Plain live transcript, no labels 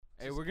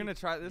Hey, we're gonna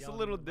try this a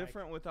little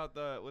different without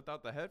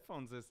the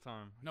headphones this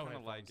time. No Kinda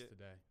headphones like it.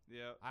 today.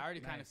 Yeah. I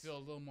already kind of Nice. feel a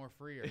little more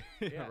freer.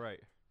 Yeah. Right.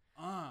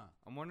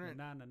 I'm wondering.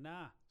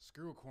 Nah.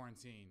 Screw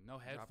quarantine. No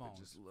headphones.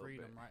 just a little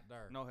Freedom bit. right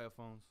there. No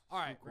headphones. All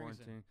right, Screw bring us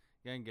in.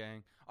 quarantine.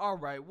 Gang. All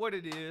right, what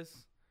it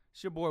is?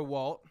 It's your boy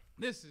Walt,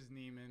 This is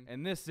Neiman.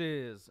 and this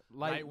is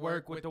Light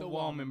Work with the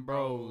Wallman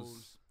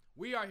Bros.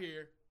 We are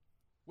here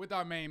with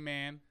our main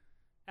man.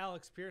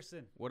 Alex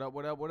Pearson. What up?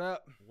 What up? What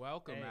up?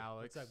 Welcome, Hey,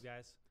 Alex. what's up,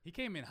 guys? He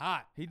came in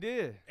hot He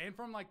did. and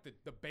from like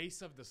the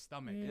base of the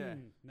stomach. Yeah.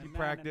 Nah, He nah,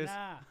 practiced.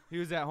 nah, nah. He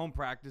was at home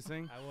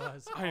practicing. I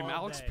was. I am all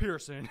Alex day.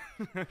 Pearson.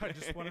 I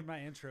just wanted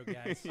my intro,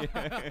 guys.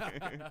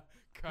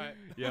 Cut.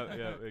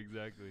 Yep,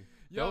 exactly.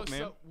 Yo, Dope, man.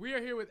 so we are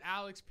here with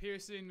Alex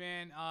Pearson,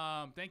 man.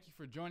 Thank you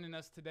for joining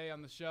us today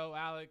on the show,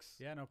 Alex.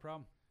 Yeah, no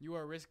problem. You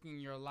are risking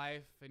your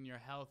life and your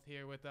health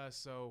here with us,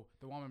 so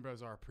the Wallman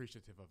Bros are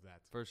appreciative of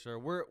that. For sure.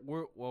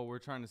 We're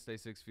trying to stay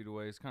 6 feet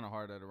away. It's kind of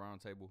hard at a round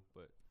table,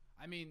 but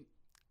I mean,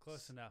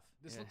 Close enough.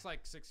 this Yeah. looks like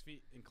 6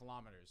 feet in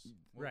kilometers.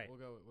 Right. We'll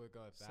go with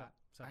that.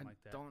 Something I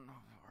like that. don't know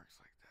if it works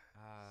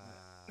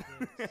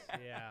like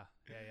that. Yeah.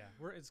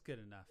 It's good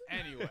enough.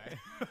 Anyway,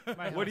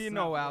 My What do you health's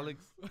know, not-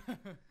 Alex?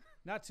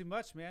 Not too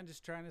much, man.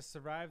 Just trying to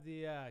survive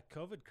the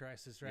COVID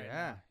crisis right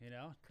Yeah. now. You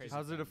know. Crazy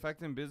How's it times.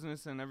 affecting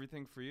business and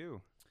everything for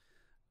you?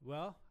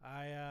 Well,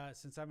 I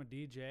since I'm a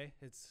DJ,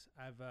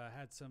 I've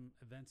had some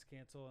events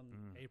cancel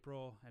in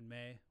April and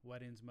May,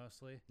 weddings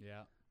mostly.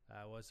 yeah.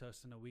 I was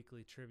hosting a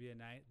weekly trivia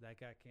night that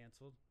got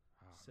canceled.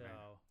 So man.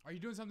 Are you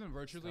doing something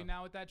virtually tough.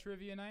 now with that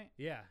trivia night?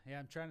 yeah,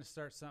 I'm trying to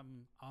start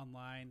something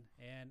online,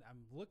 and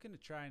I'm looking to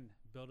try and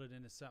build it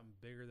into something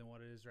bigger than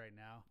what it is right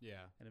now,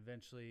 Yeah. and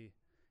eventually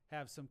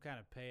have some kind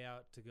of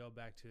payout to go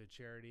back to a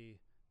charity,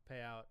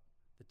 pay out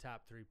the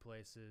top 3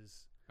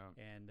 places, Oh.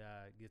 and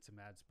get some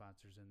ad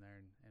sponsors in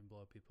there and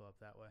blow people up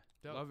that way.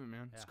 Dope. Love it,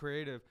 man. It's Yeah.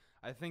 creative.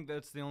 I think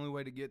that's the only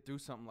way to get through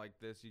something like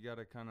this. You got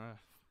to kind of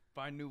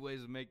find new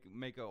ways to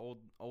make a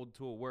old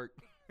tool work.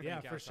 Yeah,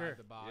 Think for outside sure.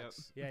 The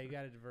box. Yeah, you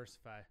got to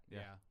diversify.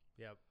 Yeah.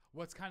 Yep.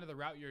 What's kind of the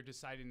route you're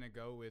deciding to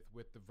go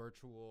with the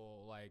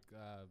virtual, like,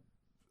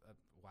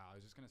 wow, I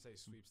was just going to say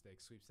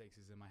sweepstakes. Sweepstakes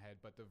is in my head,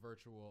 but the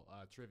virtual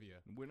trivia.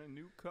 Win a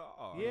new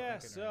car. Yeah,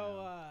 thinking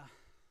so right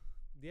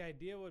the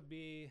idea would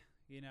be,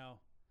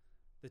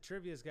 the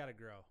trivia's got to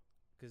grow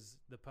because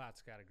the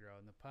pot's got to grow,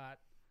 and the pot,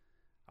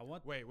 I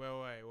want Wait.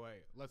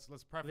 Let's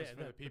preface yeah,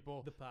 for the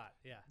people the pot,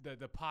 yeah,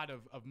 the pot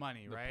of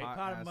money, The right? pot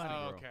pot of has money. to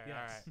Oh, grow. okay. yes,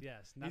 all right.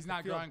 yes. He's the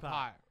not field growing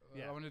pot.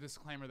 Yeah. I want a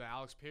disclaimer that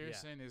Alex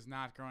Pearson is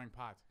not growing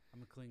pot.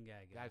 I'm a clean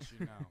guy, guys. That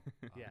you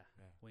know. Yeah.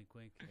 Wink,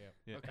 wink.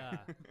 Yeah.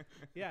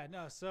 Yeah.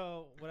 No.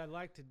 So what I'd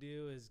like to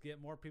do is get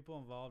more people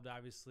involved.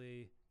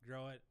 Obviously,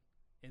 grow it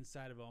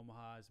inside of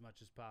Omaha as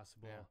much as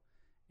possible,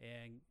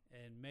 and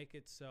make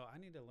it so I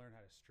need to learn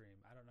how to stream.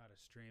 I don't know how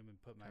to stream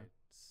and put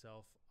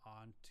myself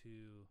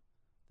onto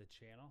the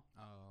channel.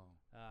 Oh.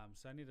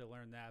 So I need to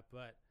learn that,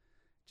 but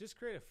just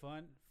create a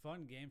fun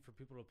game for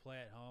people to play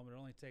at home. It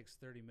only takes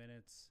 30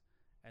 minutes.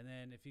 And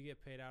then if you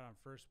get paid out on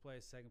first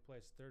place, second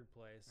place, third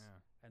place,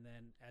 and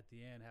then at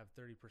the end have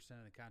 30%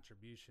 of the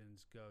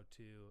contributions go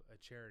to a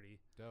charity,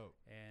 Dope.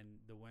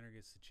 and the winner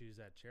gets to choose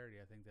that charity,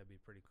 I think that'd be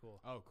pretty cool.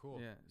 Oh, cool.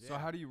 Yeah. So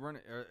how do you run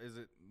it? Is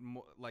it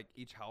like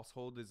each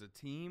household is a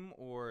team,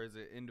 or is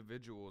it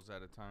individuals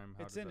at a time?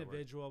 How It's does that work?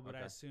 individual, but I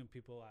Okay. assume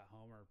people at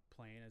home are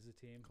playing as a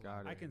team.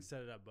 Got I it. can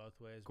set it up both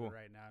ways, Cool. but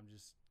right now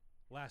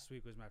last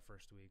week was my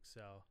first week,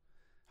 so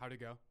How'd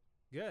it go?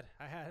 good.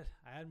 I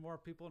had more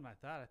people than I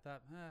thought. I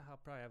thought I'll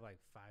probably have like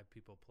 5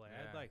 people play. I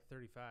Yeah. had like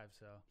 35,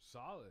 so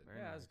Solid. Very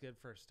yeah, it nice. was good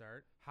for a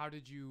start. How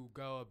did you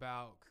go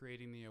about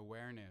creating the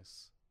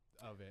awareness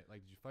of it?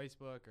 Like, did you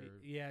Facebook or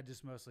Yeah,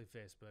 just mostly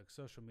Facebook,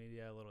 social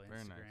media, a little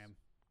Very nice. Instagram,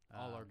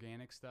 all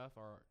organic stuff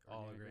or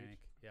all reach? organic.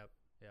 Yep.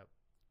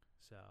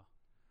 So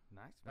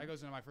Nice. That Man.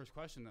 goes into my first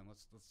question. Then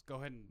let's go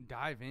ahead and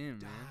Dive in,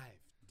 man.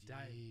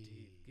 dive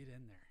deep, get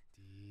in there.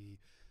 Deep.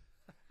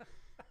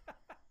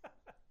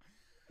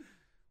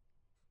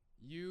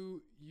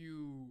 You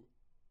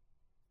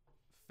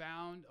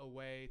found a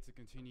way to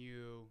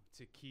continue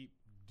to keep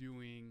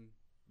doing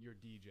your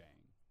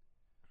DJing.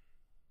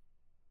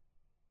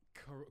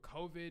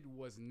 COVID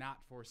was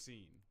not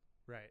foreseen.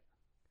 Right.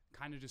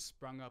 Kind of just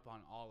sprung up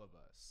on all of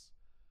us.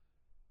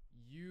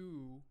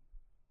 You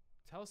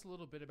tell us a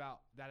little bit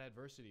about that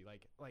adversity.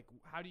 Like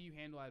how do you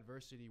handle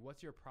adversity?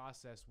 What's your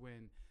process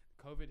when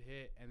COVID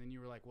hit and then you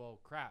were like, well,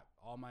 crap,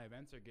 all my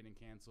events are getting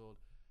canceled.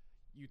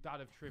 You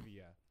thought of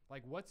trivia.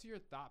 Like, what's your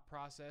thought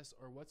process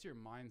or what's your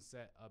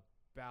mindset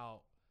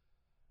about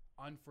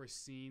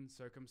unforeseen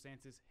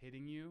circumstances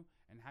hitting you,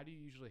 and how do you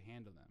usually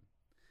handle them?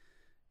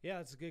 Yeah,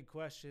 that's a good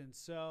question.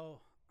 So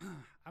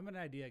I'm an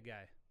idea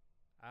guy.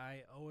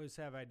 I always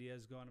have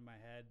ideas going in my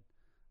head.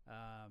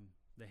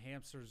 The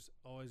hamster's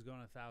always going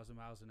 1,000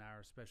 miles an hour,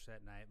 especially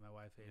at night. My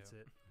wife hates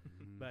it.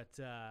 But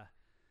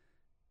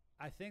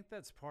I think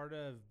that's part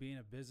of being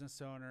a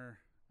business owner,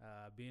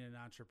 being an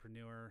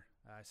entrepreneur.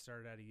 I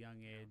started at a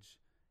young age.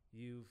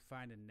 You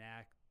find a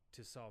knack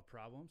to solve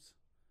problems.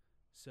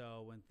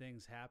 So when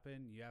things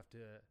happen, you have to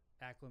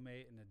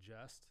acclimate and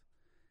adjust.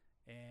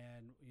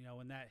 And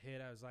when that hit,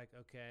 I was like,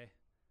 okay,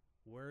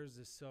 where's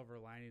the silver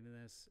lining in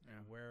this, Yeah.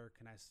 and where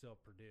can I still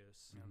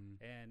produce?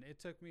 Mhm. And it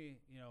took me,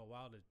 a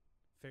while to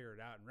figure it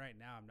out. And right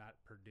now, I'm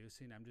not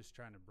producing; I'm just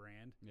trying to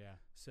brand. Yeah.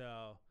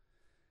 So,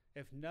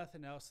 if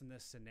nothing else in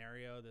this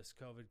scenario, this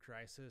COVID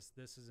crisis,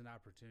 this is an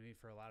opportunity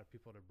for a lot of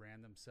people to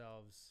brand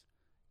themselves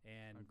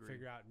and Agreed.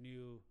 figure out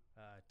new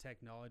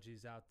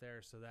technologies out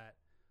there, so that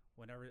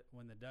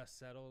when the dust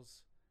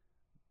settles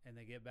and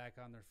they get back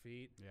on their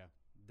feet, Yeah.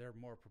 they're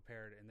more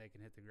prepared and they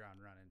can hit the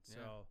ground running. Yeah.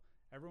 So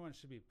everyone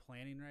should be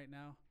planning right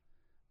now,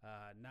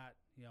 not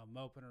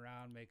moping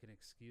around making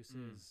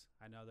excuses.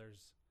 I know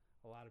there's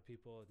a lot of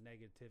people with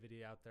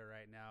negativity out there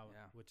right now,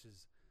 Yeah. which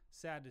is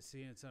sad to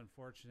see, and it's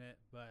unfortunate.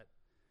 But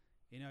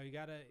you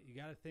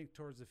gotta think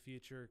towards the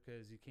future,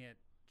 because you can't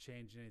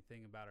change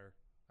anything about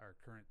our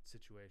current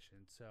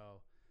situation.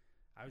 So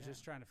I was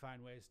just trying to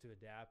find ways to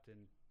adapt,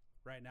 and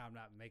right now I'm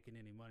not making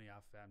any money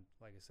off of it.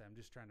 Like I said, I'm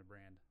just trying to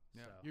brand.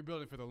 Yeah. So. You're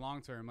building for the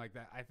long term, like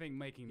that. I think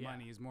making Yeah.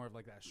 money is more of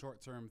like that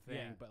short term thing,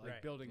 Yeah, but like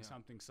right. building Yeah.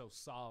 something so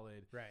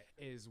solid Right.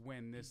 is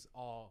when this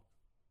all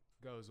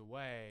goes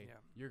away. Yeah.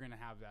 You're gonna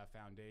have that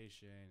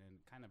foundation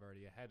and kind of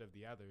already ahead of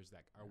the others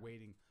that are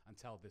waiting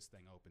until this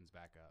thing opens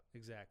back up.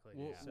 Exactly.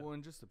 Well, yeah. well,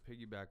 and just to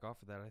piggyback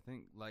off of that, I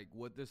think like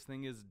what this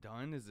thing has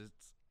done is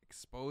it's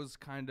exposed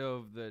kind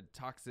of the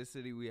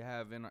toxicity we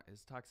have in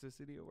is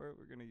toxicity a word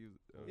we're gonna use?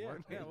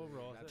 Word? we'll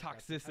roll with it. I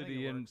think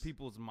Toxicity it in works.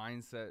 people's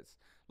mindsets,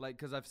 like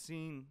because I've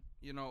seen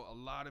a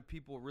lot of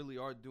people really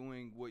are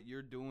doing what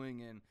you're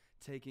doing and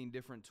taking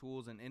different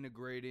tools and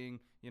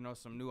integrating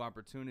some new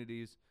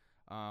opportunities.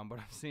 But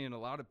I'm seeing a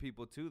lot of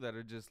people too that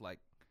are just like,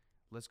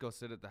 let's go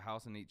sit at the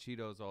house and eat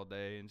Cheetos all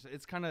day, and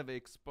it's kind of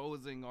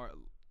exposing our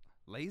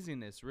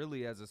laziness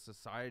really as a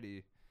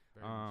society.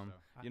 Very much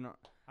so.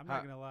 I'm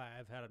not gonna lie,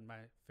 I've had my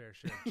fair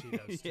share of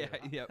Cheetos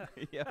too.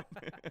 Yep.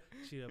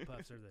 Cheeto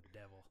puffs are the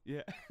devil.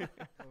 Yeah.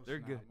 Oh, They're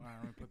snap. good. All right,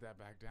 let me put that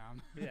back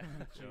down. Yeah.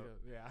 Cheetos,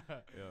 yeah.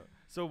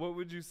 So what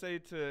would you say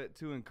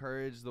to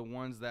encourage the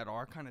ones that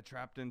are kind of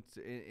trapped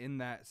in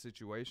that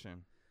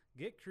situation?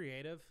 Get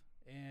creative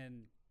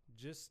and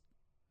just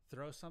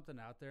throw something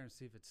out there and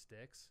see if it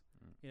sticks.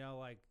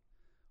 Like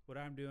what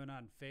I'm doing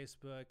on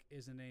Facebook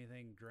isn't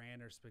anything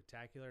grand or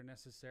spectacular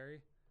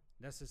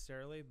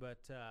necessarily, but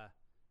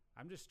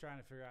I'm just trying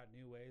to figure out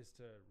new ways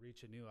to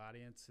reach a new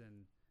audience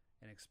and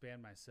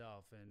expand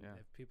myself. And Yeah.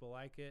 if people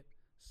like it,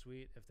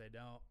 sweet. If they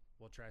don't,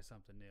 we'll try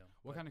something new.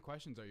 What But kind of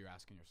questions are you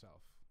asking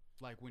yourself?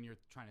 Like when you're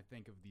trying to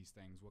think of these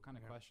things, what kind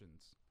of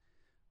questions?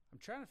 I'm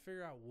trying to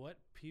figure out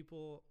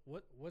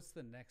what's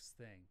the next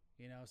thing,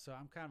 so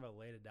I'm kind of a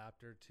late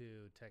adopter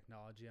to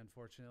technology,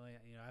 unfortunately.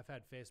 I've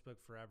had Facebook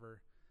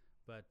forever,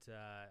 but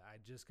I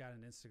just got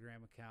an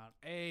Instagram account.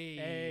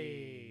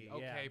 Hey, yeah,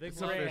 okay, the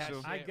plug gray. that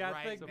shit I got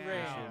right the now.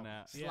 gray.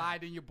 now. Yeah.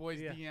 Slide in your boy's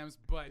Yeah. DMs,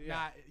 but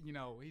Yeah.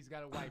 not, he's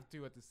got a wife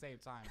too at the same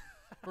time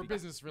for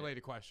business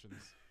related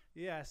questions.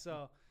 Yeah,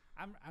 so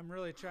I'm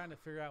really trying to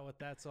figure out what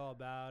that's all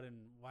about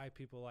and why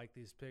people like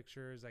these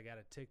pictures. I got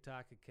a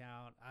TikTok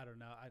account. I don't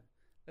know.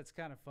 That's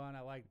kind of fun.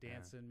 I like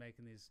dancing,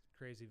 making these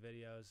crazy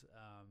videos.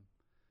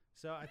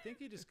 So I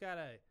think you just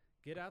gotta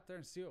get out there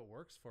and see what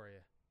works for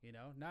you.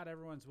 Not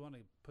everyone's willing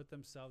to put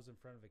themselves in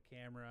front of a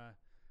camera,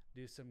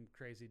 do some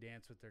crazy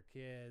dance with their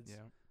kids.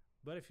 Yeah.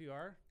 But if you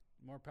are,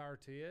 more power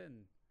to you,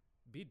 and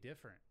be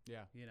different.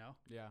 Yeah.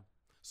 Yeah.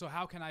 So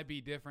how can I be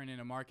different in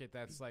a market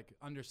that's like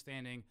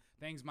understanding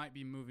things might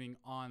be moving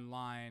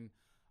online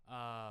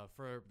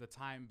for the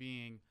time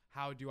being?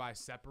 How do I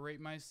separate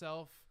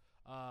myself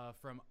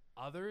from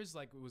others?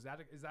 Like, is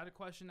that a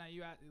question that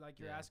you're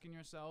Yeah. asking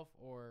yourself,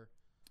 or?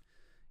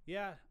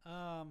 Yeah,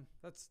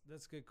 that's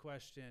a good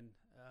question.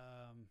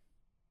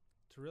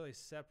 To really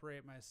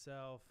separate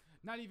myself.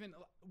 Not even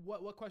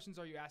what questions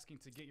are you asking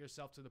to get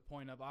yourself to the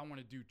point of I want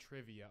to do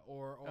trivia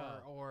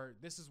or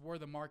this is where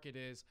the market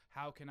is.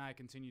 How can I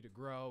continue to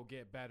grow,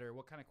 get better?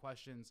 What kind of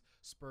questions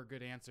spur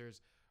good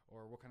answers,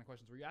 or what kind of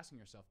questions were you asking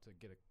yourself to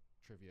get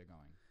a trivia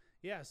going?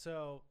 Yeah,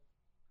 so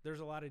there's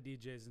a lot of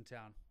DJs in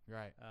town.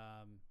 Right.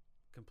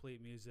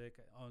 Complete Music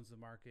owns the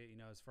market,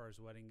 as far as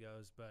wedding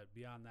goes. But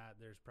beyond that,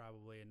 there's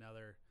probably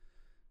another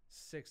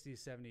 60,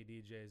 70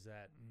 DJs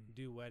that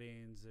do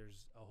weddings.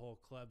 There's a whole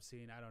club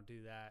scene. I don't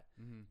do that.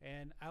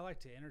 And I like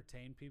to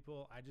entertain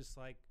people. I just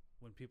like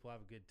when people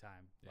have a good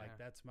time. Yeah. Like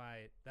that's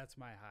my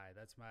high.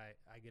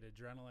 I get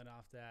adrenaline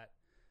off that.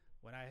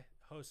 When I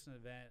host an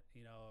event,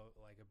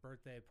 like a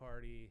birthday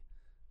party,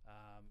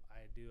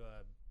 I do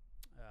a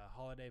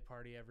holiday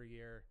party every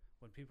year.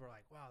 When people are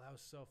like, wow, that was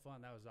so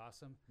fun, that was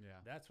awesome. Yeah.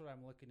 That's what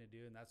I'm looking to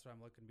do, and that's what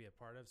I'm looking to be a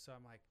part of. So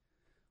I'm like,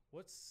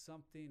 what's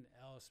something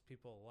else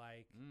people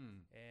like?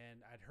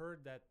 And I'd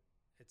heard that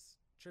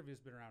trivia's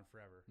been around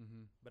forever,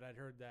 but I'd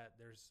heard that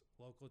there's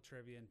local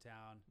trivia in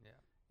town. Yeah.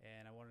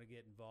 And I wanted to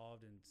get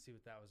involved and see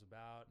what that was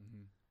about.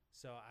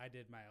 So I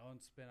did my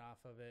own spin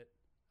off of it.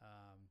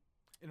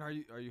 And are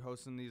you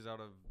hosting these out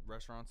of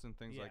restaurants and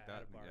things like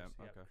that? Out of bars.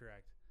 Yeah. Yep,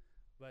 correct.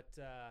 But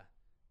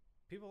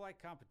people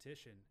like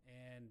competition,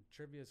 and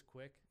trivia is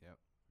quick. Yep.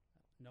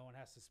 no one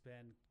has to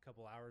spend a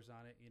couple hours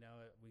on it. We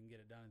can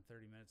get it done in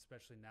 30 minutes,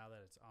 especially now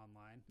that it's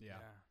online. Yeah.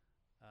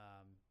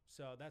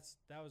 So that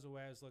was a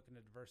way I was looking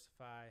to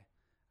diversify.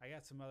 I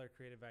got some other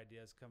creative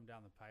ideas coming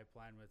down the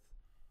pipeline with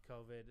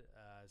COVID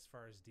as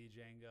far as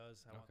DJing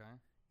goes. Okay.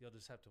 You'll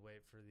just have to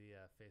wait for the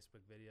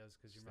Facebook videos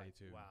because you're Stay like,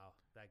 tuned. wow,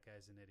 that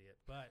guy's an idiot.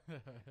 But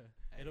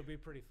it'll be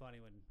pretty funny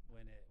when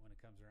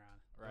it comes around.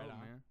 Right Oh, on.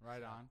 man.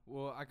 Right on.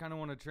 Well, I kind of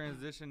want to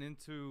transition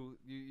into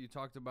you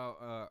talked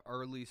about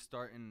early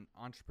start in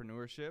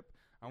entrepreneurship.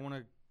 I want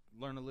to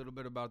learn a little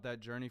bit about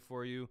that journey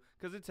for you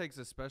because it takes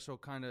a special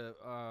kind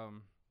of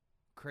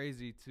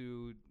crazy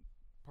to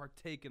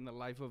partake in the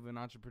life of an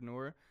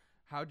entrepreneur.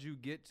 How'd you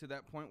get to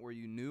that point where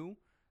you knew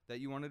that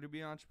you wanted to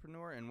be an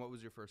entrepreneur, and what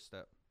was your first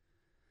step?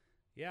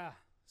 Yeah.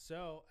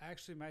 So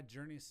actually, my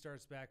journey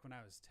starts back when I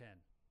was 10.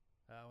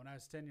 When I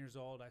was 10 years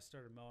old, I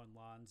started mowing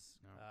lawns.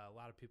 Oh. A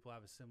lot of people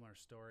have a similar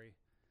story.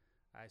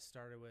 I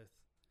started with,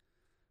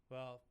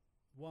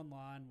 one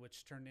lawn,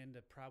 which turned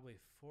into probably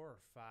 4 or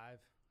 5.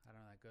 I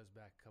don't know. That goes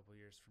back a couple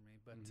years for me.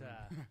 But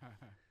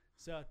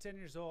so 10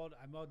 years old,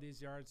 I mowed these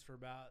yards for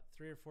about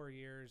 3 or 4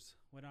 years,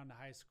 went on to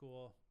high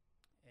school.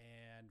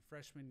 And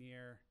freshman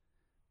year,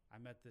 I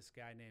met this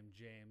guy named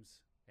James,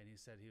 and he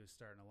said he was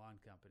starting a lawn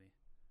company.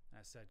 And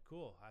I said,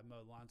 cool. I've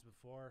mowed lawns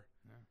before.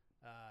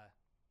 Yeah.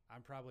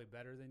 I'm probably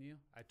better than you.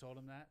 I told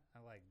him that. I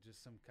like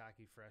just some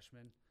cocky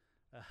freshman.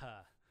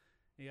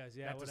 He goes,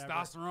 yeah, That whatever.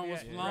 testosterone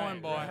was Yeah, flowing,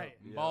 right, boy. right.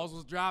 Yeah. Balls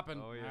was dropping.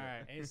 Oh, yeah. All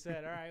right. And he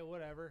said, all right,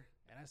 whatever.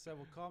 And I said,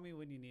 well, call me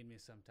when you need me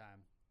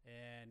sometime.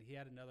 And he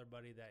had another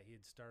buddy that he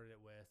had started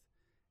it with.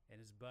 And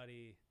his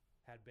buddy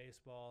had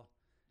baseball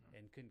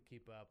and couldn't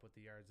keep up with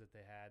the yards that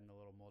they had and the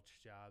little mulch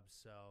jobs.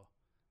 So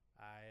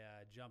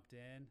I jumped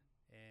in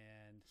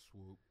and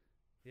Swoop.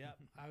 yep,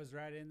 I was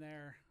right in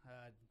there.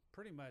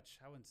 Pretty much,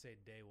 I wouldn't say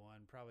day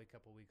one, probably a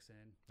couple weeks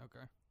in.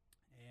 Okay.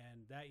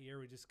 And that year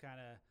we just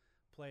kind of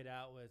played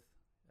out with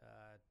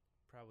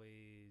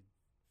probably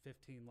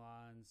 15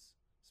 lawns,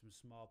 some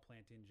small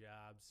planting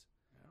jobs.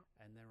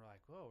 Yeah. And then we're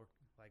like, whoa,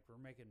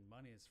 we're making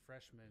money as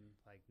freshmen,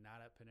 like not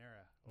at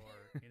Panera or,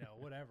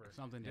 whatever.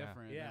 Something Yeah.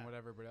 different Yeah. than what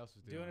everybody else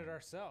was doing. Doing it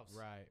ourselves.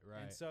 Right,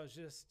 right. And so it's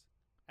just,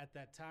 at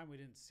that time, we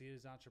didn't see it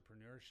as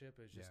entrepreneurship.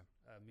 It was just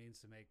a means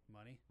to make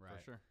money. right.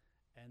 For sure.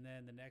 And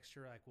then the next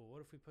year, like, well,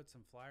 what if we put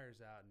some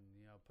flyers out and,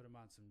 put them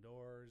on some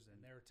doors?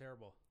 And they were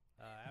terrible.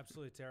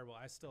 Absolutely terrible.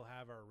 I still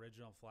have our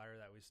original flyer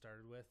that we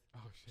started with,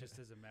 Oh, shit. just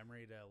as a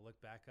memory to look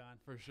back on.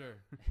 For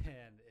sure.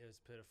 And it was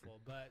pitiful.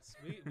 But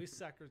we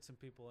suckered some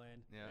people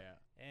in. Yeah.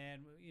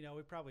 And,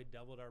 we probably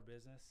doubled our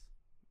business.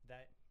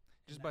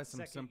 Just in by that some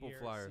second simple year,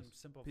 flyers. Some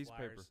simple Piece of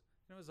flyers. paper.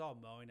 And it was all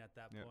mowing at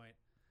that Yeah. point.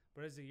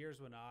 But as the years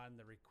went on,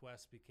 the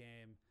requests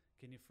became,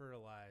 can you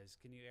fertilize?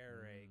 Can you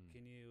aerate?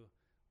 Can you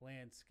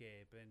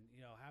landscape? And,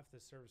 half the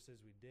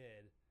services we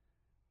did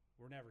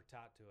were never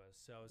taught to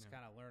us. So it's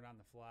kind of learn on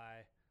the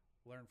fly,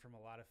 learn from a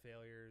lot of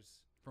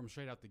failures. From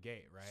straight out the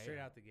gate, right? Straight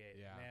out the gate.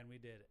 Yeah. Man, we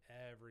did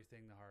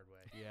everything the hard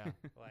way. Yeah.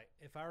 Like,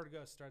 if I were to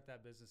go start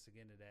that business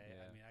again today,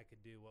 Yeah. I mean, I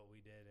could do what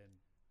we did in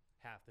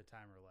half the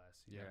time or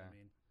less. You know what I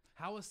mean?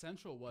 How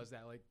essential was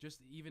that? Like,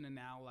 just even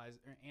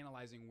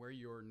analyzing where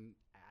you're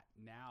at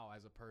now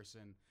as a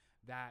person,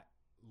 that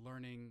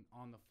learning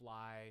on the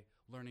fly,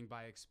 learning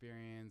by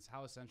experience,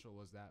 how essential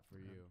was that for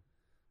you?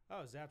 Oh,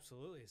 it was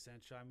absolutely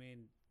essential. I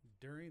mean,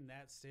 during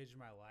that stage of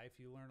my life,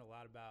 you learn a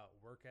lot about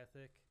work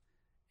ethic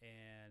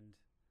and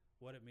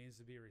what it means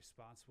to be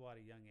responsible at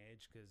a young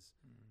age because,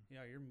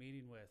 you're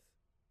meeting with,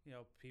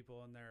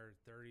 people in their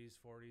 30s,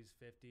 40s,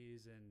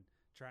 50s and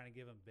trying to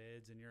give them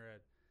bids and you're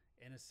an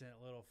innocent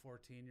little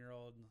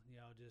 14-year-old,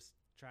 just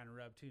trying to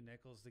rub 2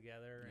 nickels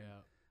together.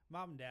 And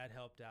Mom and Dad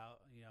helped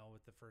out,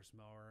 with the first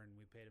mower and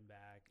we paid them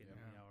back and,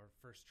 our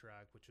first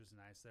truck, which was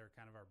nice. They were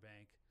kind of our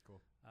bank.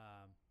 Cool.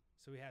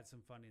 So we had some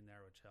funding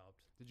there, which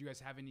helped. Did you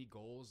guys have any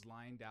goals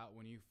lined out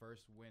when you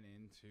first went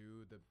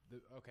into the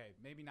okay,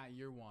 maybe not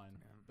year 1,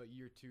 but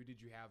year 2,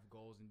 did you have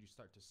goals and you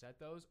start to set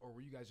those? Or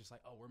were you guys just like,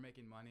 oh, we're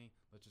making money,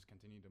 let's just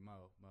continue to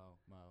mow?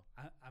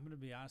 I'm going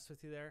to be honest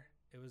with you there.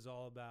 It was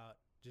all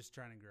about just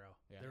trying to grow.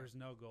 Yeah. There was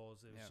no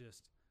goals. It was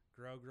just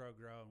grow.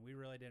 And we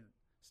really didn't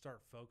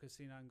start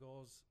focusing on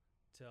goals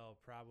till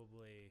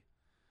probably,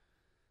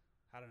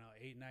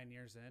 8, 9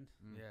 years in,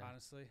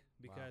 honestly.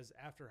 Because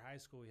after high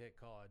school, we hit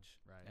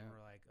college. Right. And we're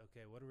like,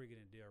 okay, what are we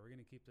going to do? Are we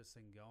going to keep this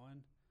thing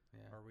going?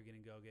 Yeah. Or are we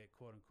going to go get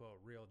quote unquote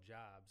real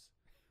jobs?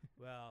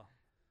 Well,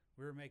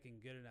 we were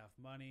making good enough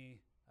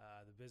money.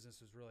 The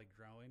business was really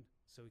growing.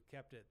 So we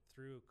kept it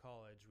through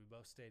college. We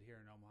both stayed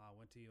here in Omaha,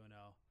 went to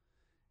UNO,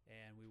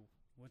 and we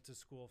went to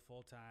school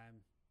full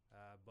time.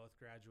 Both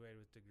graduated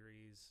with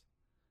degrees.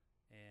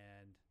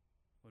 And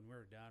when we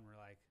were done, we're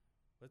like,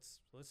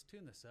 let's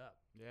tune this up.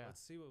 Yeah. Let's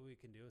see what we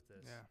can do with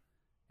this. Yeah.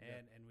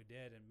 And we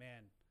did. And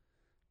man,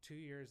 2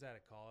 years out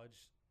of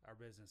college, our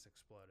business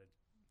exploded.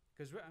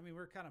 Because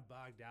we're kind of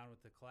bogged down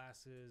with the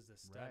classes, the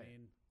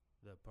studying,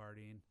 the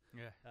partying.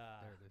 Yeah.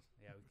 There it is.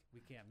 Yeah, we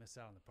can't miss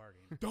out on the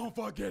partying. Don't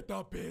forget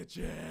the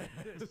bitches.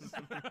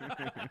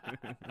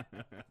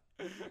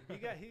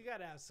 you got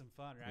to have some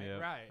fun, right? Yeah,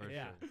 Right. for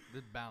Yeah. sure.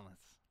 Good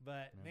balance.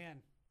 But Yeah.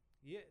 man,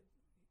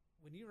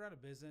 when you run a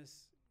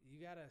business, you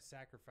got to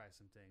sacrifice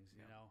some things,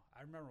 you Yeah. know.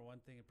 I remember one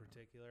thing in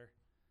particular.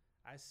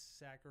 I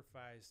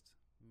sacrificed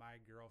my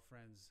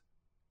girlfriend's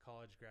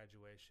college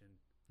graduation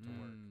to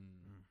work.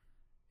 Mm.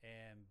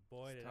 And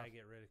boy, It's did I tough.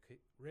 get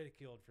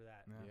ridiculed for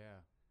that. Yeah.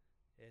 Yeah.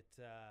 It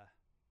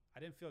I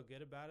didn't feel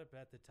good about it,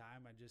 but at the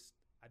time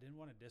I didn't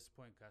want to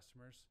disappoint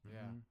customers.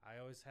 Yeah. Mhm. I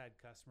always had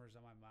customers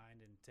on my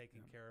mind and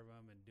taking care of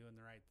them and doing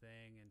the right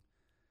thing, and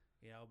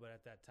but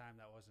at that time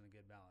that wasn't a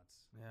good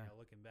balance. Yeah.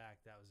 Looking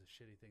back, that was a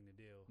shitty thing to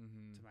do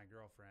Mm-hmm. to my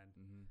girlfriend,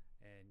 Mm-hmm.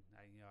 and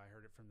I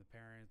heard it from the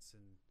parents,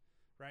 and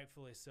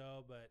rightfully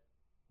so. But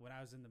when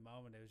I was in the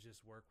moment, it was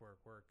just work,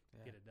 work, work,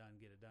 Yeah. get it done,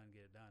 get it done,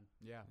 get it done.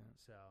 Yeah.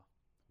 So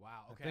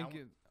Wow. I Okay. think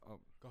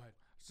Go ahead.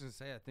 I was gonna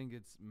say, I think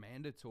it's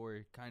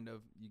mandatory. Kind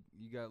of,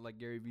 you got, like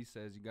Gary Vee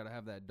says, you got to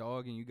have that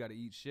dog, and you got to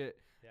eat shit.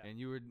 yeah, And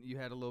you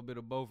had a little bit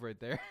of both right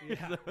there.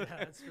 yeah,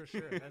 that's for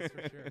sure. That's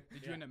for sure.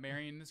 Did you end up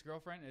marrying this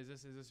girlfriend? Is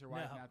this your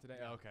wife No, now today?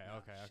 no, Okay. no.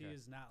 Okay. She Okay.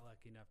 is not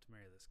lucky enough to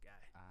marry this guy.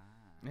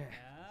 Yeah.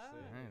 Ah.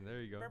 Hey,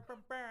 there you go. Brr, brr,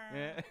 brr.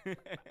 Yeah.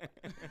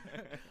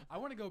 I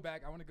want to go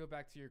back. I want to go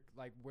back to your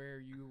where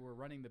you were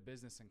running the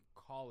business in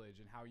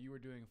college and how you were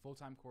doing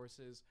full-time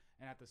courses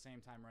and at the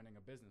same time running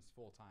a business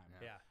full-time.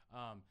 Yeah.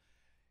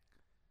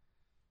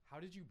 How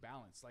did you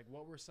balance? Like,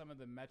 what were some of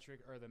the metric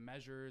or the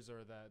measures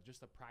or the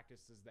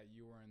practices that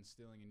you were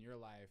instilling in your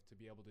life to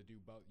be able to do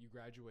both? You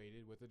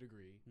graduated with a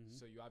degree, Mhm.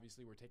 so you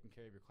obviously were taking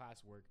care of your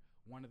classwork.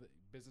 One of the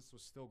business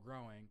was still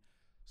growing,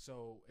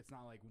 so it's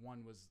not like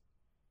one was,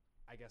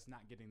 I guess,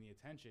 not getting the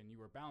attention. You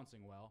were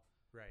balancing well.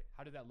 Right.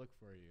 How did that look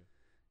for you?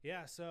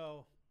 Yeah.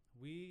 So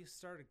we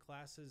started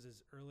classes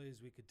as early as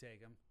we could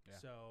take them. Yeah.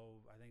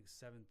 So I think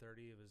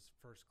 7:30 it was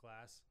first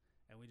class,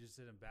 and we just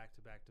did them back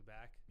to back to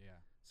back. Yeah.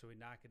 So we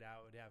knock it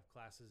out. We'd have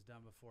classes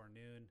done before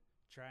noon.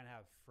 Try and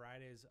have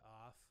Fridays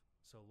off.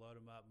 So load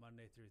them up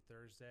Monday through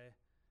Thursday,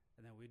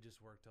 and then we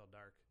just work till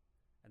dark,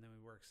 and then we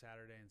work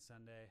Saturday and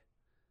Sunday.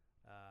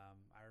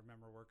 I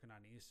remember working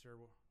on Easter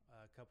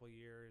a couple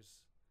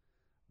years,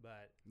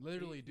 but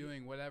Literally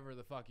doing whatever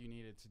the fuck you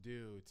needed to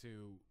do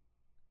to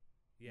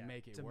yeah,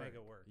 make it to work. make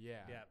it work.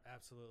 Yeah. Yeah,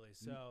 absolutely.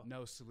 So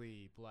no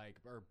sleep,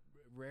 or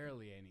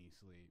rarely any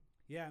sleep.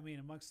 yeah, I mean,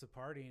 amongst the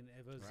partying,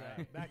 it was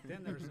Right. back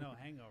then. There was no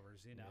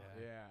hangovers, you know.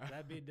 Yeah. Yeah.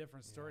 That'd be a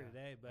different story Yeah.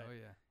 today. But Oh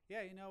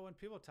yeah. yeah, when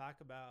people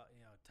talk about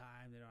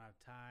time, they don't have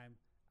time.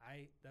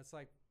 That's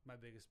like my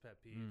biggest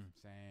pet peeve. Mm.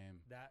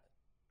 Same.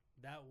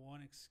 That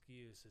one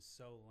excuse is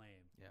so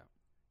lame. Yeah.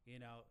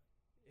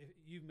 If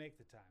you make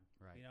the time.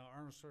 Right.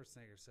 Arnold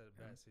Schwarzenegger said it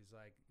Yeah. best. He's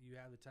like, you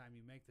have the time,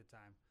 you make the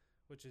time,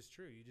 which is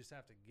true. You just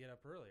have to get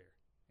up earlier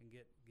and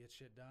get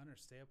shit done, or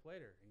stay up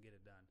later and get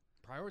it done.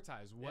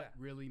 Prioritize what Yeah.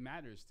 really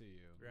matters to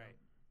you. Right.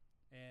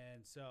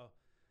 And so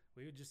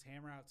we would just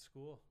hammer out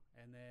school,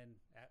 and then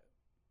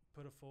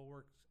put a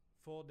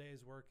full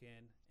day's work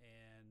in,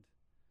 and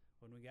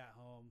when we got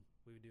home,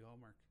 we would do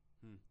homework.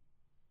 Damn.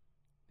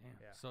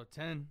 Yeah. So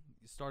 10,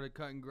 you started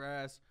cutting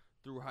grass.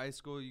 Through high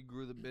school, you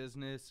grew the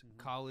business. Mhm.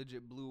 College,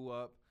 it blew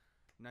up.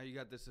 Now you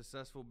got this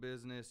successful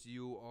business.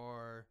 You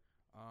are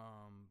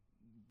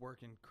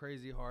working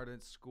crazy hard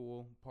at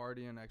school,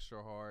 partying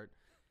extra hard.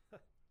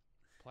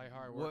 Play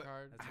hard, What- work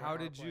hard. That's How right. Hard,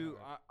 did play you?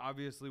 hard.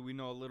 Obviously, we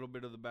know a little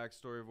bit of the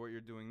backstory of what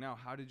you're doing now.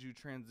 How did you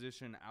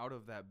transition out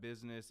of that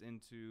business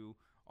into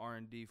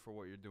R&D for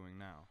what you're doing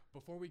now?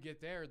 Before we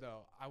get there,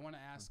 though, I want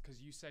to ask, because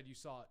you said you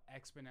saw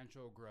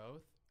exponential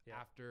growth Yeah.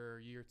 after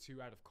year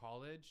 2 out of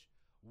college.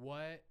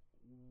 Where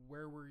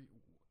were you?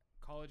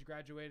 College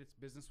graduated,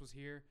 business was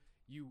here.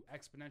 You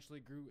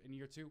exponentially grew in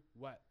year 2.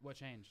 What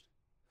changed?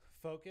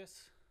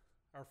 Focus.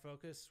 Our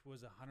focus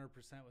was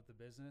 100% with the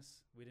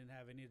business. We didn't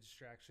have any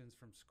distractions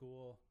from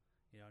school,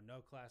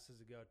 no classes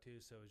to go to.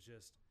 So it was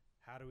just,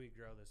 how do we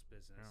grow this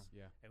business?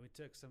 Yeah. And we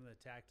took some of the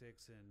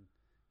tactics and,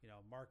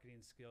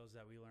 marketing skills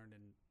that we learned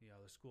in,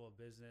 the School of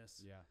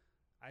Business. Yeah.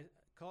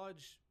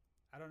 College,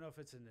 I don't know if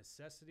it's a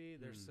necessity.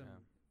 There's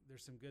Mm,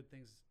 there's some good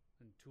things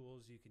and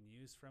tools you can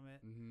use from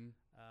it. Mm-hmm.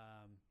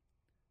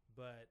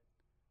 But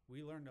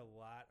we learned a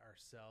lot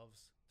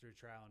ourselves through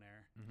trial and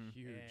error.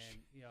 Huge.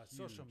 And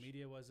social Huge.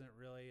 media wasn't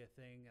really a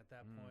thing at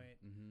that point.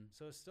 Mm-hmm.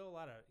 So it's still a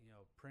lot of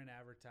print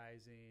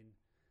advertising,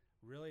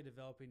 really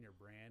developing your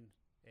brand.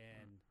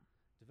 And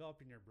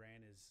developing your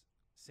brand is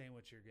saying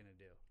what you're gonna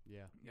do.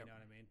 Yeah. You know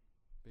what I mean?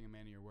 Being a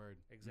man of your word.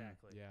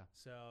 Exactly. Yeah.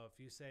 So if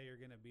you say you're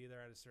gonna be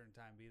there at a certain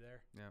time, be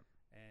there. Yep.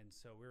 And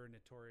so we were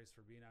notorious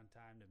for being on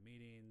time to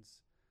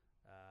meetings.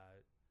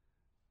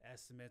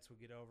 Estimates would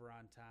get over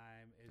on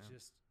time. It's Yeah.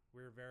 just,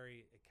 we were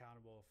very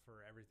accountable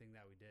for everything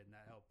that we did, and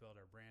that helped build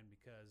our brand,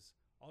 because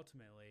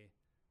ultimately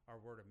our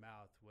word of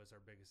mouth was our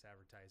biggest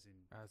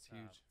advertising That's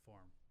huge.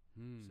 form.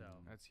 Hmm.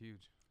 So That's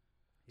huge.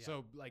 yeah.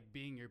 So, like,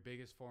 being your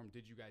biggest form,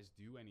 did you guys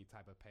do any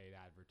type of paid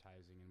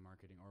advertising and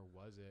marketing, or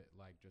was it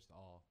like just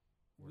all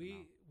word of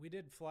mouth? we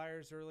did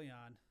flyers early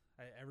on.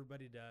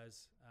 Everybody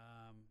does.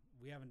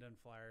 We haven't done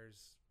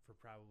flyers for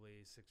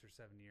probably 6 or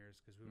 7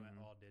 years because we went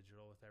Mhm. all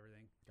digital with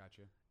everything.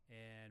 Gotcha.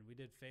 And we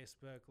did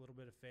Facebook, a little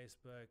bit of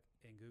Facebook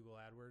and Google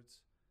AdWords.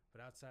 But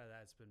outside of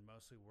that, it's been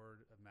mostly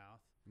word of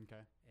mouth.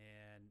 Okay.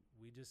 And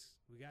we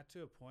got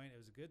to a point, it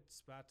was a good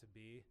spot to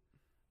be.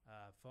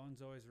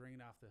 Phone's always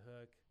ringing off the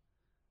hook.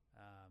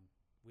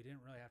 We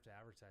didn't really have to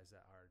advertise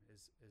that hard.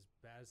 As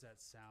bad as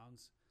that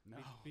sounds, No.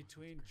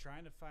 between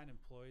trying to find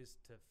employees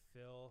to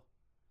fill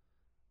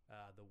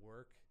the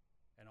work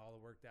and all the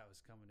work that was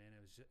coming in,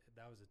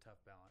 that was a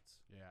tough balance.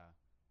 Yeah.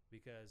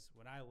 Because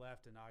when I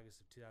left in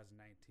August of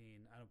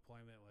 2019,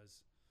 unemployment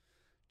was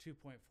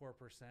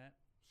 2.4%.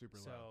 Super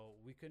low. So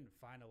we couldn't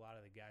find a lot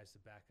of the guys to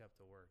back up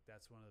the work.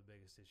 That's one of the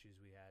biggest issues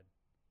we had.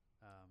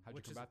 How'd you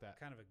which combat is that?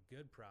 kind of a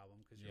good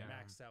problem because you're Yeah.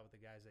 maxed out with the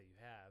guys that you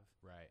have,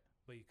 Right.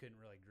 but you couldn't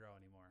really grow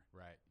anymore.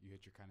 Right. You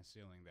hit your kind of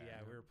ceiling there.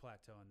 Yeah, we were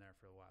plateauing there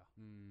for a while.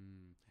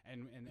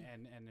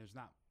 And there's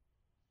not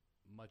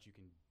much you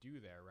can do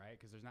there, right?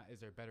 Because is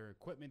there better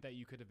equipment that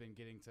you could have been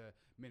getting to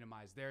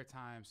minimize their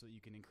time so that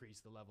you can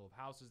increase the level of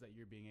houses that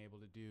you're being able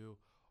to do?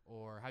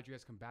 Or how'd you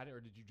guys combat it,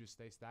 or did you just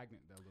stay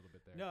stagnant a little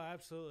bit there? No,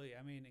 absolutely.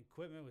 I mean,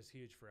 equipment was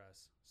huge for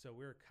us. So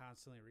we were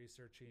constantly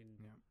researching,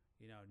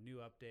 new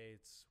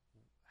updates.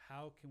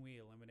 How can we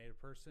eliminate a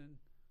person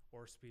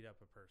or speed up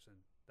a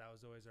person? That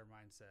was always our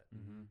mindset.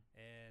 Mm-hmm.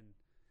 And,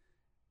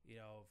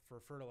 for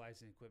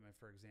fertilizing equipment,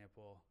 for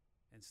example,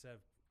 instead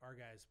of our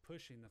guys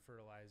pushing the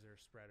fertilizer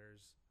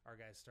spreaders, our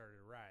guys started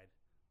to ride.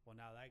 Well,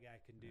 now that guy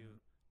can do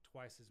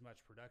twice as much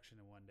production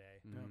in one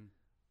day. Mm-hmm.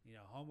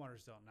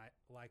 Homeowners don't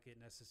like it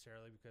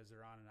necessarily because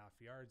they're on and off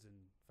yards in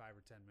 5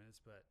 or 10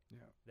 minutes, but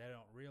they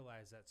don't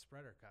realize that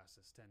spreader costs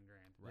us $10,000.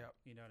 Right. Yep.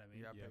 You know what I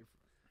mean? Yeah.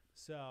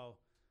 So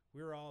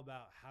we were all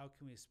about how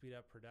can we speed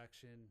up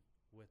production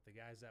with the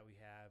guys that we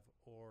have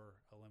or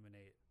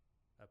eliminate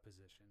a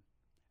position.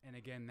 And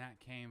again, that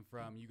came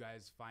from you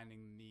guys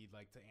finding the need,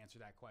 like, to answer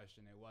that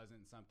question. It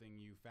wasn't something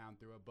you found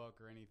through a book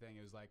or anything.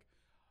 It was like,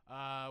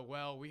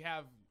 we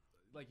have,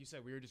 like you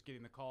said, we were just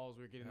getting the calls.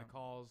 We were getting the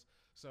calls.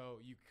 So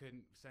you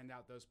couldn't send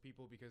out those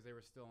people because they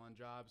were still on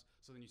jobs.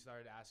 So then you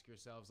started to ask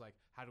yourselves, like,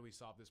 how do we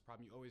solve this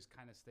problem? You always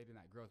kind of stayed in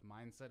that growth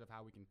mindset of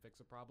how we can fix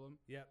a problem.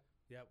 Yep.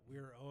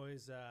 We were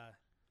always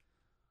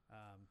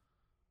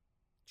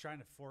trying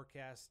to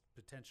forecast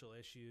potential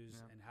issues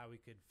and how we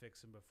could fix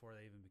them before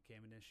they even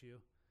became an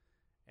issue.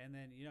 And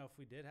then, if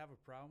we did have a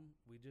problem,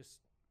 we just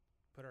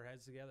put our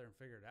heads together and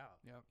figure it out.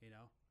 Yep.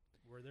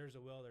 Where there's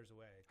a will, there's a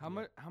way. How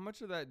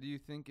much of that do you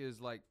think is,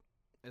 like,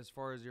 as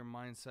far as your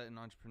mindset in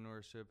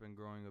entrepreneurship and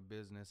growing a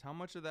business, how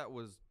much of that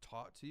was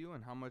taught to you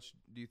and how much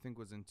do you think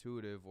was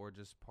intuitive or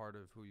just part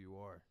of who you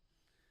are?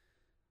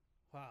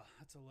 Wow,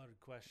 that's a loaded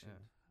question.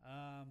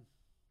 Yeah.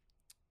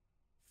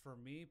 For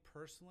me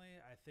personally,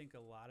 I think a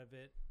lot of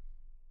it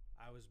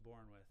I was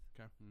born with.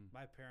 Okay.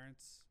 My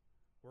parents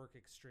work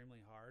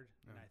extremely hard,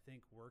 and I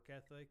think work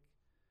ethic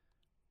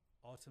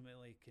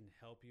ultimately can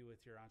help you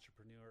with your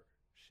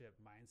entrepreneurship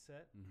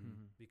mindset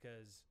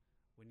because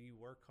when you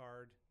work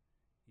hard,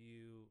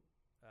 you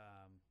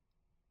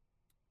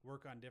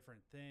work on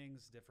different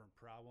things, different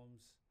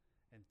problems,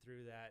 and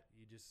through that,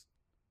 you just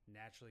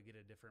naturally get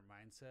a different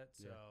mindset.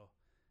 So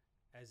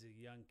as a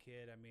young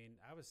kid, I mean,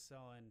 I was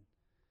selling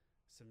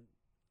some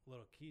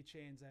little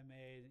keychains I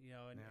made,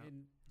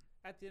 and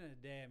at the end of the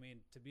day, I mean,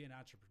 to be an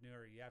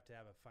entrepreneur, you have to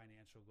have a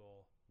financial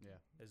goal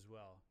as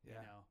well. Yeah.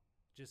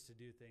 Just to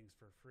do things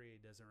for free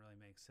doesn't really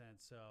make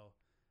sense. So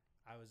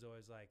I was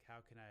always like,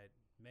 how can I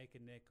make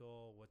a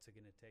nickel? What's it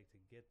going to take to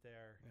get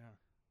there? Yeah.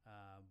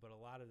 But a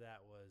lot of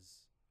that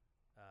was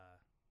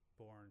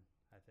born,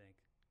 I think.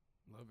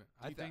 Love it.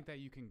 Do you think that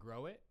you can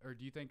grow it, or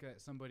do you think that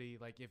somebody,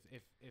 like,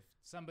 if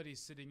somebody's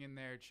sitting in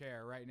their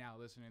chair right now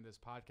listening to this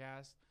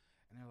podcast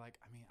and they're like,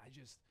 I mean, I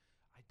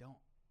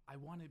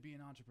want to be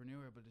an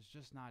entrepreneur, but it's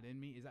just not in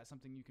me. Is that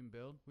something you can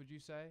build, would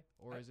you say?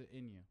 Or is it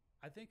in you?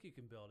 I think you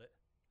can build it.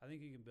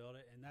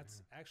 And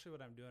that's actually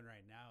what I'm doing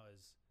right now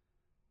is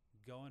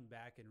going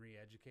back and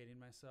re-educating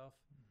myself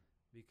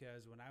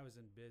because when I was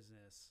in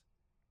business,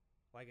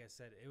 like I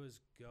said, it was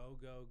go,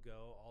 go,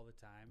 go all the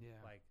time. Yeah.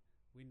 Like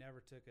we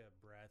never took a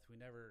breath. We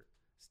never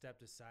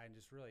stepped aside and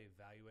just really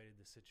evaluated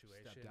the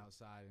situation. Stepped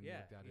outside and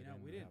looked at it.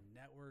 We didn't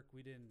network.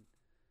 We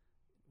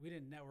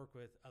didn't network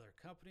with other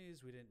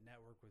companies. We didn't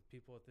network with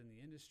people within the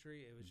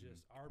industry. It was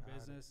just our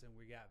business, and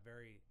we got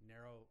very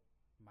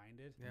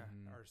narrow-minded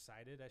or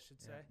sighted, I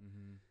should say.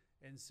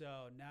 And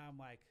so now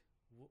I'm like,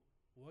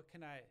 what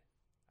can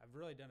I've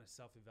really done a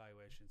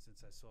self-evaluation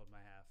since I sold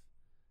my half.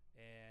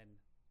 And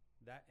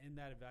that in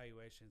that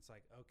evaluation, it's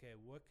like, okay,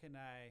 what can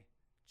I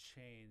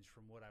change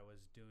from what I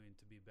was doing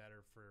to be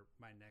better for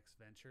my next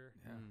venture?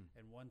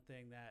 And one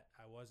thing that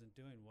I wasn't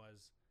doing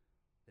was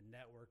the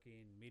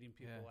networking, meeting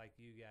people like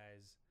you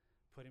guys,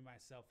 putting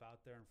myself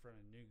out there in front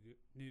of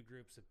new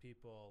groups of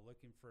people,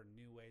 looking for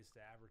new ways to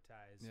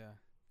advertise,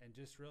 and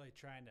just really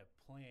trying to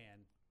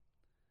plan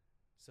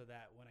so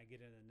that when I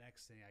get into the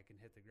next thing, I can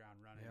hit the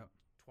ground running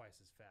twice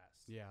as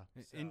fast.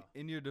 Yeah.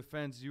 In your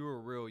defense, you were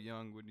real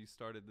young when you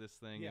started this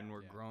thing and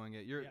were Yeah. growing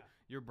it.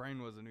 Your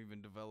brain wasn't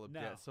even developed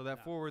No, yet, so that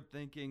no. forward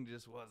thinking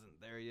just wasn't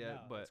there yet.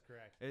 No, but that's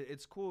correct.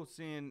 it's cool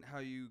seeing how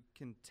you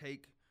can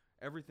take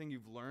everything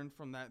you've learned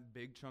from that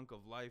big chunk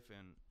of life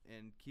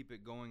and keep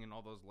it going in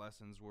all those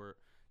lessons where,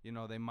 you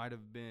know, they might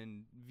have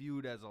been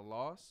viewed as a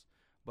loss,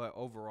 but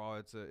overall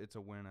it's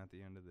a win at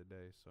the end of the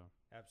day. So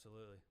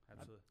Absolutely.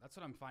 That's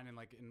what I'm finding,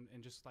 like,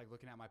 in just like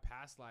looking at my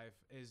past life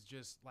is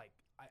just like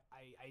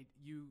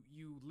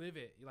you live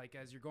it. Like,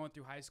 as you're going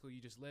through high school, you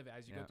just live it.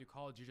 As you go Yeah. through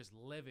college, you're just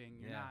living.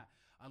 You're Yeah. not,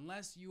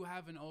 unless you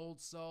have an old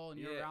soul and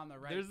you're Yeah, around the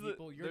right there's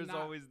people. You're there's not,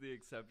 always the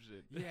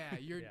exception. yeah,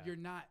 you're Yeah. you're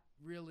not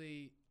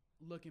really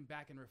looking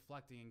back and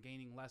reflecting and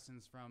gaining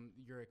lessons from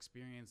your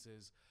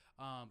experiences.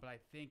 But I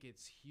think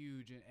it's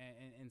huge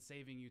in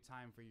saving you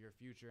time for your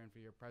future and for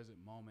your present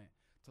moment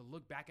to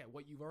look back at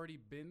what you've already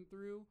been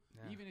through.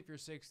 Yeah. Even if you're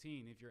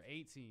 16, if you're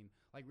 18,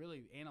 like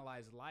really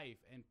analyze life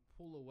and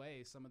pull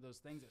away some of those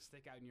things that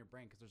stick out in your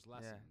brain because there's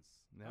lessons.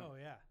 Yeah. Oh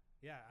yeah,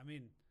 yeah. I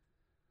mean,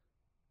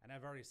 and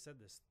I've already said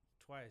this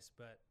twice,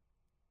 but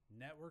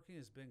networking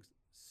has been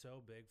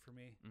so big for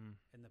me Mm.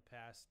 in the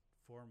past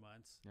 4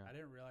 months. Yeah. I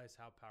didn't realize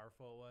how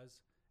powerful it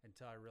was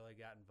until I really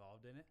got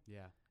involved in it.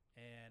 Yeah.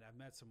 And I've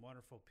met some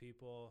wonderful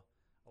people,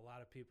 a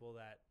lot of people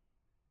that,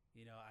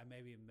 you know, I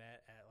maybe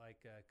met at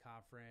like a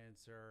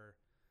conference or,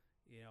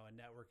 you know, a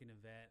networking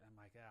event. I'm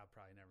like, I'll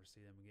probably never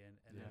see them again.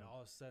 And then Yeah.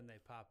 all of a sudden they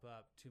pop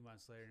up 2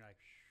 months later and you're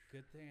like,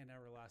 good thing I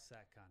never lost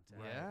that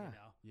contact. Yeah. You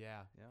know?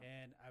 Yeah. Yeah.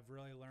 And I've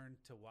really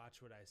learned to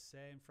watch what I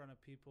say in front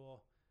of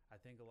people. I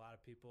think a lot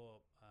of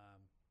people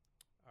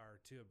are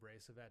too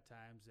abrasive at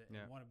times and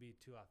Yeah. want to be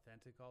too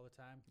authentic all the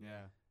time.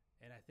 Yeah.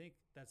 And I think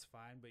that's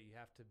fine, but you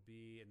have to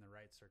be in the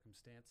right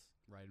circumstance.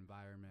 Right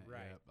environment.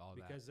 Right. Yep, all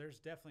Because there's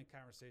definitely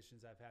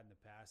conversations I've had in the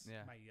past,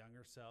 Yeah. my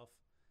younger self,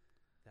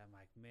 that I'm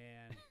like,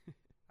 man,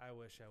 I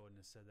wish I wouldn't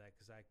have said that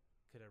because I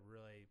could have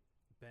really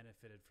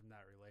benefited from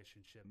that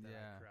relationship that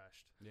Yeah. I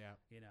crushed. that. Yeah.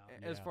 You know,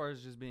 As Yeah. far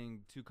as just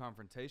being too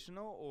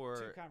confrontational or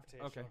too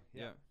confrontational. okay,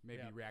 yeah.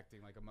 Maybe Yeah.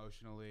 reacting like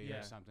emotionally Yeah.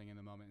 or something in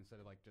the moment instead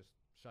of like just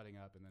shutting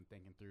up and then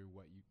thinking through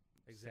what you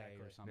say Exactly.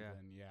 or Yeah.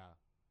 something. Yeah.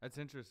 That's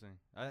interesting.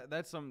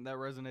 That's something that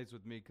resonates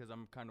with me because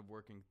I'm kind of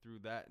working through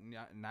that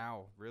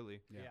now,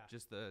 really. Yeah.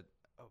 Just the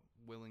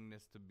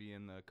willingness to be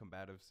in the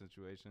combative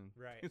situation.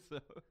 Right. So,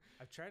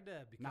 I've tried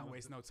to become Not a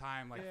waste b- no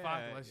time. Like, Yeah,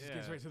 fuck, let's just get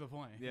yeah. straight to the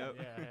point. Yep.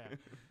 Yeah.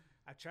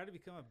 I've tried to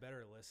become a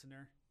better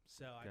listener.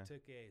 So I Okay.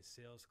 took a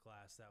sales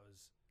class that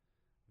was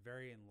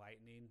very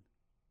enlightening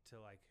to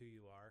like who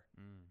you are.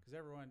 mm, Because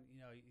everyone, you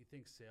know, you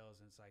think sales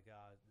and it's like,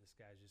 oh, this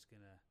guy's just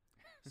going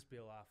to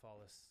spill off all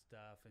this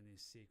stuff and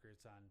these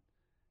secrets on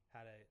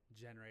how to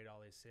generate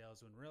all these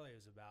sales, when really it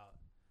was about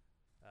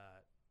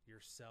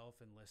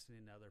yourself and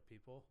listening to other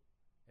people.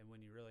 And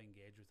when you really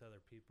engage with other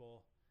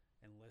people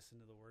and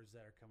listen to the words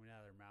that are coming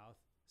out of their mouth,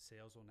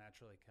 sales will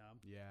naturally come.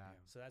 Yeah.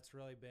 So that's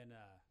really been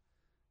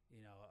you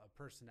know, a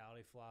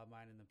personality flaw of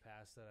mine in the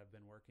past that I've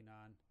been working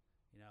on.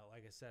 You know,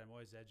 like I said, I'm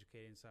always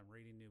educating, so I'm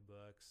reading new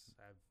books.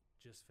 I've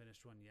just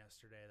finished one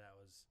yesterday that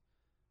was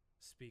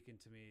speaking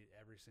to me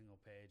every single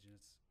page, and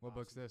it's What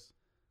book's awesome. this?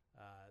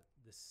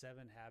 The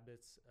 7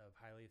 Habits of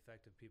Highly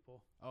Effective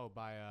People. Oh,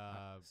 by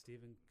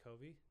Stephen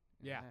Covey.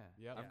 yeah.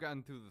 Yep. I've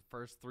gotten through the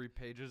first 3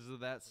 pages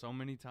of that so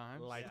many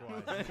times.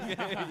 Likewise.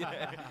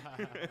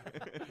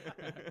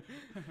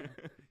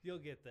 You'll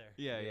get there.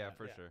 Yeah,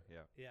 for Yeah. sure.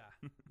 Yeah.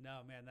 Yeah.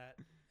 No, man, that,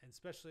 and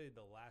especially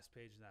the last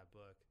page in that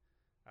book,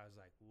 I was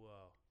like,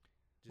 whoa,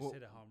 just Well-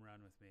 hit a home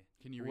run with me.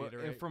 Can you What,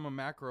 reiterate? and from a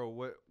macro,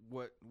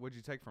 what'd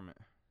you take from it?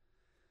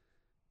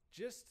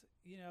 Just,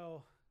 you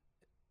know,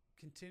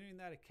 continuing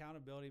that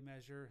accountability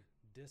measure,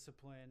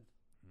 discipline,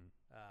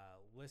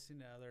 listening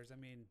to others. I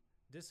mean,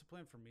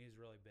 discipline for me is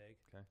really big.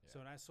 Okay. So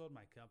when I sold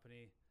my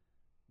company,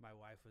 my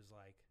wife was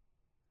like,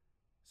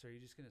 so are you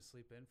just going to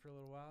sleep in for a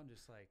little while and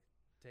just like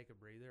take a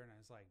breather? And I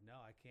was like, no,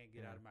 I can't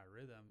get Yeah. out of my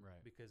rhythm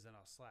Right. because then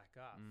I'll slack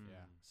off. Mm.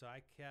 Yeah. So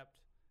I kept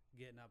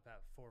getting up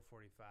at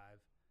 4:45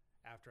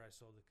 after I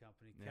sold the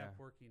company, kept Yeah.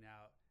 working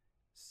out,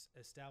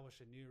 established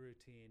a new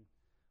routine,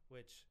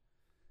 which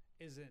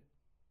isn't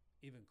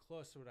even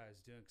close to what I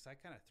was doing because I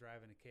kind of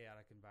thrive in a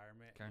chaotic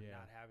environment. Okay. And Yeah.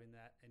 not having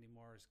that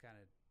anymore is kind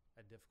of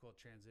a difficult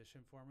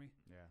transition for me.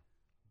 Yeah.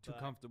 Too But-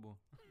 comfortable.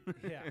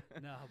 Yeah,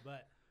 no,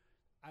 but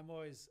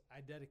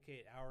I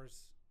dedicate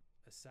hours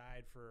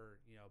aside for,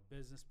 you know,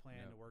 business plan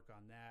Yep. to work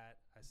on that.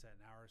 I set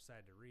an hour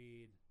aside to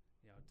read,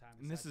 you know, time.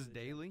 And this aside is for the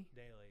gym. daily?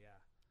 Daily, yeah.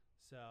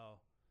 So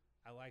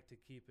I like to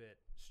keep it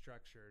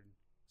structured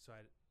so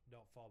I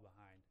don't fall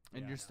behind.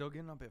 And Yeah. you're still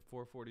getting up at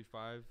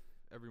 4:45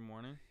 every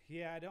morning?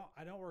 Yeah, I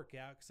don't work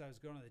out because I was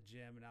going to the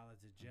gym, and now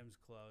that the gym's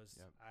closed,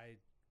 Yep. I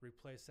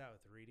replaced that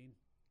with reading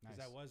because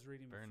Nice. I was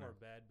reading Very before nice.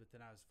 bed, but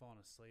then I was falling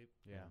asleep.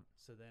 Yeah.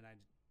 So then I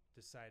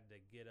decided to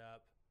get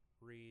up,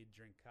 read,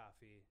 drink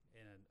coffee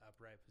in an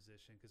upright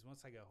position because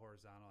once I go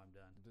horizontal, I'm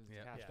done. Just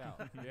Yeah. cashed Yeah.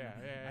 out.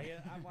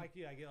 Yeah. I'm like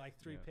you. I get like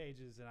 3 Yeah.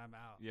 pages and I'm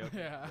out. Yep.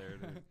 Yeah. There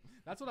it is.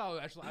 That's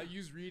what I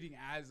use reading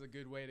as a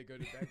good way to go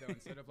to bed though,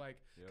 instead of like,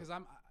 Yep. because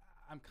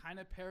I'm kind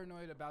of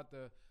paranoid about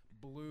the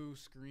blue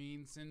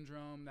screen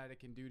syndrome that it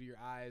can do to your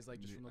eyes, like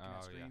just from looking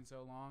at screen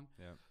so long.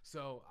 Yeah.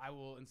 So I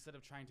will, instead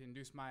of trying to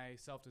induce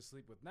myself to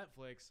sleep with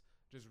Netflix,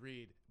 just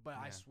read. But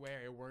I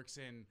swear it works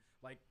in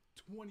like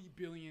 20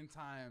 billion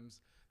times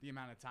the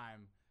amount of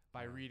time.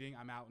 By reading,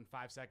 I'm out in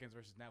 5 seconds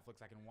versus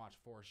Netflix. I can watch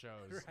 4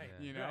 shows. Right.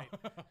 You know.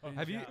 Right.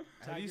 Have you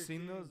Tiger seen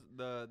King. those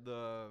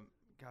the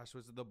gosh,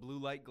 was it the blue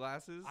light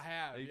glasses? I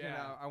have. You can,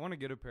 I want to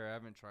get a pair. I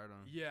haven't tried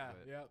them. Yeah.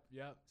 but-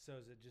 Yep. So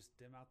is it just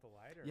dim out the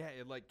light? Or? Yeah,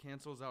 it like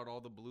cancels out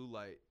all the blue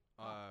light.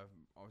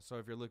 So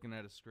if you're looking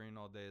at a screen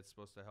all day, it's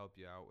supposed to help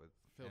you out with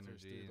Filters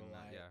energy through the and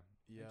light. yeah.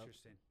 Yep.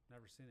 Interesting.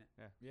 Never seen it.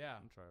 Yeah.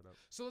 I'll try it out.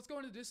 So let's go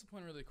into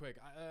discipline really quick.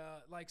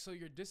 Like, so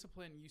your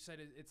discipline, you said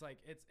it's like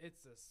it's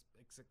this.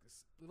 Let's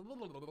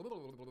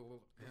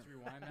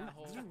rewind that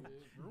whole.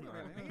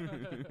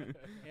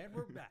 And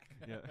we're back.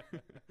 Yeah.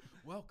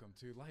 Welcome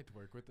to Light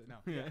Work with the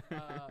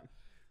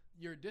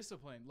your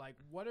discipline. Like,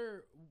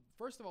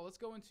 first of all, let's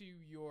go into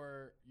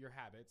your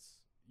habits,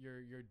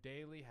 your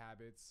daily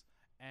habits,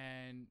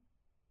 and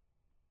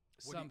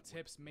some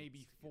tips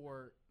maybe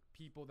for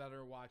people that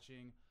are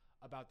watching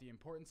about the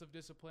importance of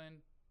discipline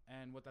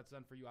and what that's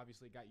done for you.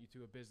 Obviously, it got you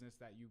to a business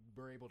that you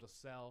were able to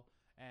sell,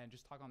 and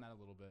just talk on that a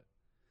little bit.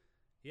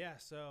 Yeah.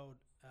 So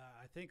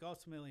I think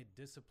ultimately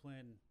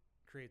discipline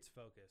creates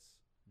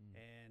focus.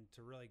 And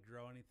to really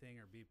grow anything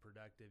or be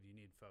productive, you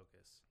need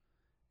focus.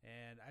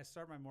 And I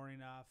start my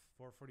morning off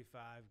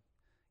 4:45,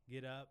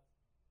 get up,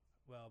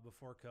 well,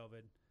 before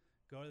COVID,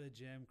 go to the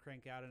gym,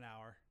 crank out an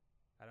hour.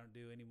 I don't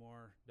do any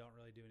more, don't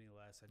really do any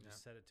less. I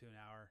just set it to an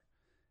hour,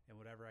 and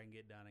whatever I can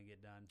get done, I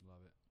get done.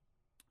 Love it.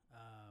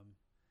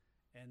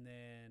 And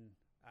then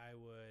I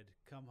would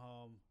come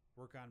home,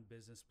 work on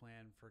business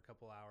plan for a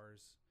couple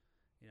hours.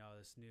 You know,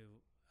 this new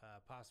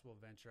possible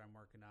venture I'm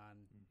working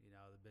on, you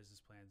know, the business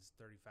plan is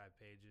 35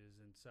 pages.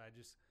 And so I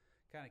just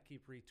kind of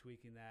keep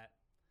retweaking that.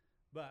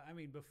 But I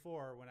mean,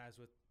 before, when I was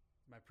with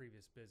my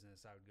previous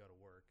business, I would go to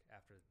work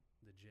after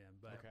the gym.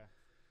 But Okay.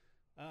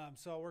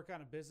 so I'll work on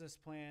a business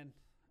plan.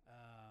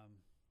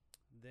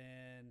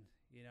 Then,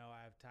 you know, I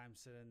have time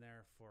set in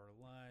there for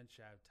lunch.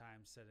 I have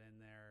time set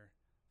in there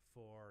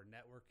for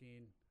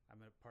networking.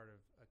 I'm a part of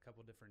a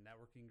couple different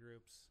networking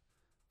groups.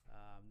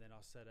 Then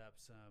I'll set up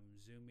some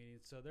Zoom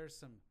meetings. So there's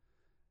some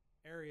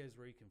areas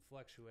where you can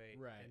fluctuate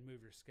Right. and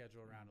move your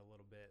schedule around a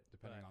little bit.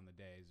 Depending But- on the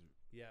days.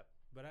 Yep.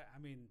 But I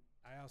mean,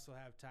 I also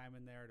have time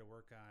in there to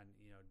work on,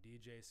 you know,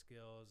 DJ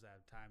skills. I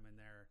have time in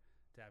there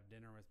to have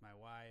dinner with my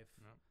wife.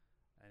 Yep.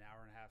 An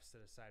hour and a half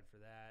set aside for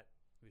that.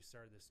 We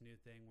started this new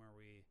thing where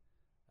we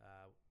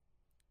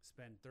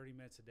spend 30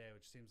 minutes a day,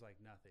 which seems like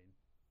nothing,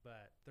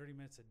 but 30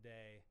 minutes a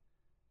day,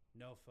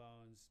 no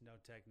phones, no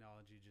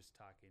technology, just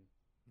talking.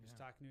 Just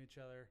talking to each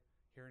other,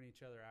 hearing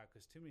each other out.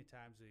 Because too many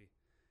times we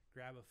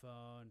grab a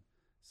phone,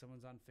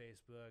 someone's on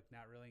Facebook,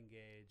 not really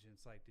engaged, and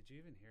it's like, did you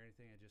even hear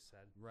anything I just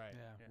said? Right.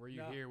 Yeah. Were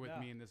you No, here with no.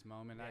 me in this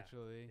moment, Yeah.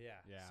 actually?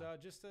 Yeah. Yeah. So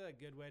just a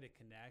good way to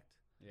connect.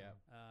 Yeah.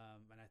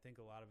 And I think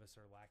a lot of us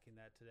are lacking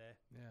that today.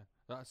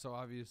 Yeah. So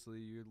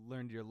obviously you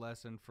learned your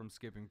lesson from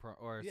skipping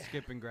Yeah.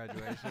 skipping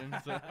graduation.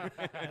 So.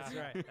 That's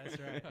right. That's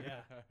right.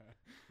 Yeah.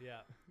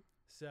 Yeah.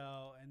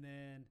 So, and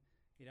then,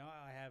 you know,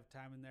 I have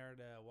time in there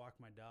to walk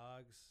my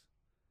dogs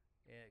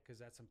because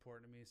that's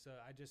important to me. So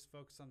I just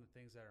focus on the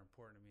things that are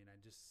important to me, and I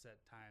just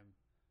set time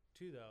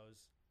to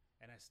those,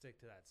 and I stick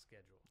to that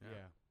schedule.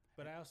 Yeah.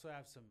 But I also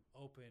have some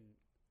open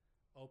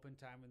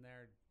time in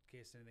there in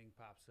case anything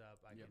pops up.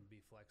 I Yep. can be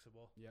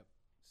flexible. Yep.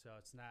 So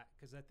it's not,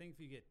 because I think if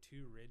you get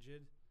too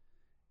rigid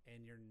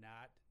and you're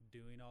not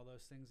doing all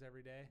those things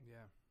every day,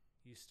 Yeah.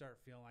 you start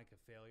feeling like a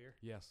failure.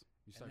 Yes.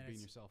 You start then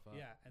beating it's- yourself up.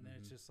 Yeah, and then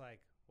it's Mhm. just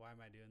like, why am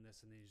I doing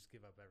this? And then you just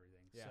give up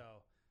everything. Yeah.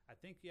 So I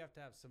think you have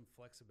to have some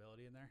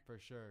flexibility in there. For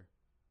sure.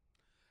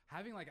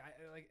 Having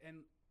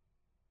and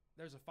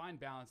there's a fine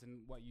balance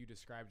in what you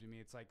described to me.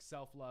 It's like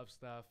self-love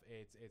stuff.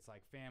 It's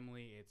like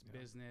family. It's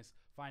business.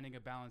 Finding a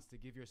balance to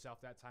give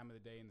yourself that time of the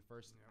day in the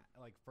first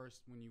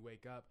when you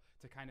wake up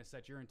to kind of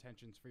set your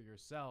intentions for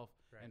yourself,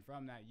 Right. and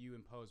from that you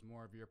impose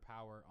more of your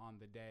power on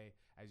the day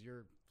as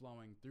you're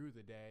flowing through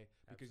the day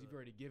because you've Absolutely.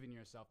 already given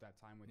yourself that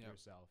time with Yep.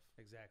 yourself.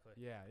 Exactly.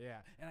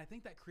 Yeah, and I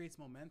think that creates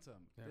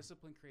momentum. Yeah.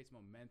 Discipline creates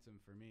momentum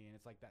for me, and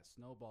it's like that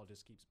snowball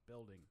just keeps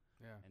building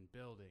Yeah. and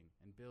building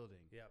and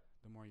building. Yep.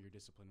 The more you're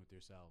disciplined with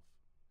yourself.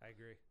 I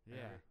agree. I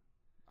Yeah. agree.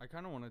 I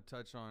kind of want to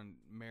touch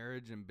on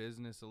marriage and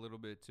business a little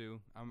bit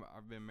too.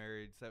 I've been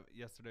married.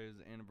 Yesterday was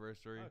the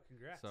anniversary. Oh,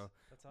 congrats. So,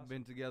 That's awesome.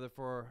 Been together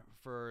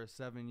for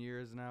 7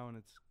 years now, and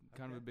it's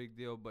kind of Okay. a big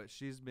deal. But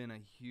she's been a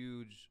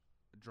huge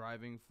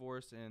driving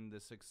force in the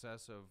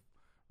success of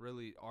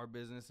really our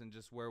business and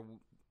just where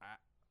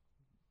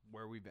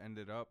we've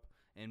ended up,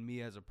 and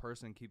me as a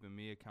person, keeping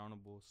me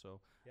accountable.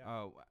 So,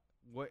 Yeah.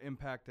 what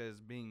impact has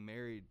being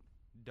married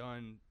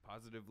done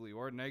positively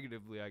or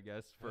negatively, I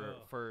guess,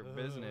 for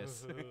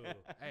business?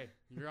 Hey,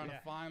 you're on Yeah.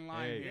 a fine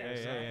line Hey, here.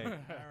 hey, so-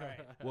 hey, All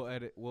right. We'll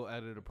edit To all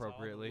the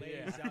appropriately.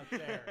 ladies Yeah. out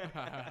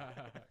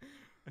there.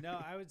 No,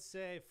 I would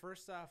say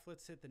first off,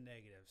 let's hit the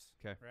negatives.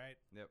 'Kay. Right.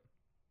 Yep.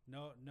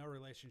 No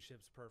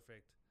relationship's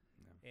perfect.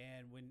 Yeah.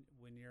 And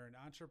when you're an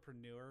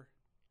entrepreneur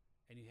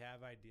and you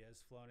have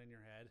ideas flowing in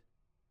your head,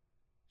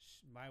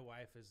 my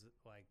wife is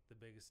like the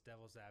biggest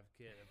devil's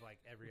advocate of like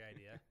every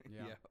idea.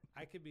 Yeah.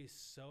 I could be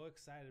so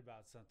excited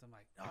about something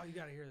like, oh, you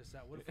got to hear this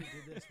out. What if we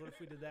did this? What if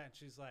we did that? And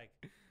she's like,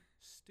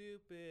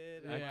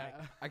 stupid. And I'm Yeah.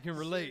 like, I can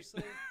relate.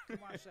 seriously? Come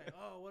on. She's like,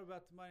 oh, what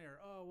about the money? Or,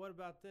 oh, what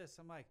about this?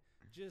 I'm like,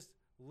 just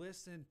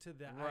listen to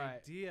the Right,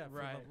 idea for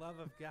right. the love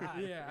of God.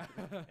 Yeah.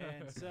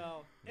 And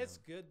so it's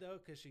good though,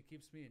 because she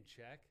keeps me in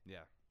check.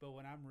 Yeah. But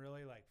when I'm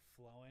really like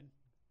flowing,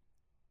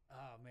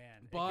 oh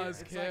man,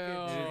 Buzz it's kill.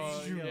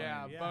 like a dream.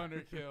 Yeah,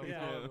 boner kill. Yeah,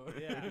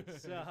 Totally. yeah.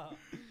 So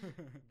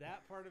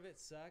that part of it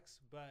sucks,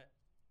 but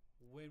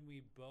when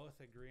we both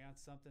agree on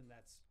something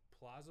that's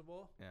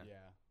plausible, Yeah. Yeah.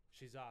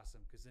 she's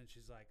awesome, because then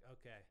she's like,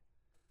 okay.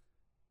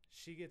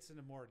 She gets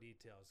into more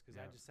details because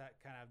I Yeah. just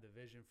kind of have the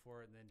vision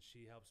for it, and then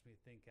she helps me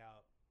think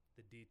out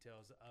the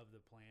details of the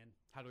plan.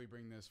 How do we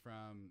bring this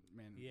from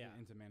Yeah.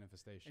 into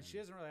manifestation? And she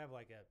doesn't really have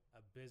like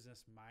a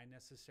business mind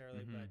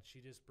necessarily, Mhm. but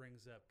she just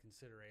brings up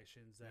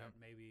considerations that Yep.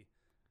 maybe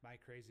my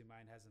crazy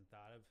mind hasn't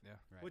thought of, Yeah.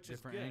 Right. which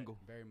Different is good. angle.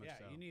 Very much Yeah,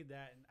 so. you need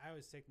that. And I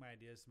always take my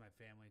ideas to my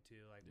family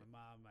too, like Yeah. my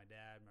mom, my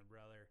dad, my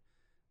brother,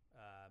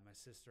 my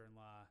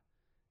sister-in-law,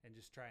 and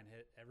just try and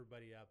hit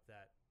everybody up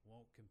that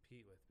won't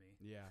compete with me.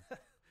 Yeah.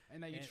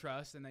 And that you And-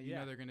 trust and that you yeah.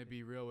 know they're going to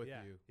be real with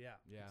yeah, you. yeah,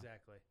 Yeah.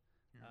 exactly.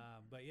 Yeah.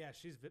 But yeah,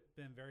 she's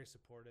been very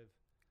supportive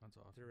That's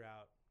awesome.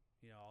 throughout,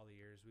 all the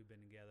years we've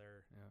been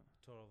together. Yeah.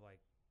 Total of like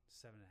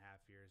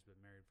 7.5 years, but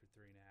married for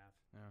 3.5.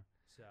 Yeah.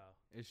 So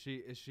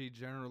Is she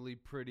generally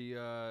pretty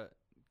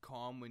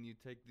calm when you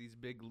take these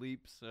big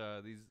leaps,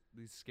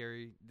 these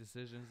scary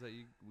decisions that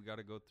we got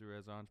to go through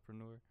as an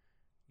entrepreneur?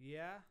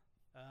 yeah,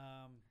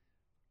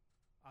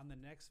 on the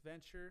next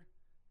venture,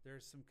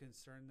 there's some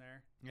concern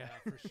there,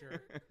 for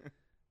sure.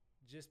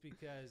 Just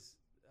because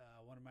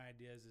one of my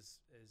ideas is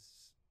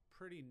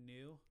pretty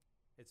new.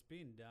 It's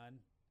being done,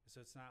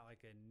 so it's not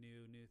like a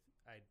new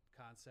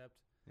concept,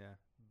 Yeah.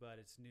 but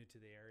it's new to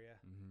the area.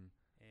 Mm-hmm.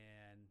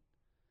 And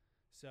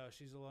so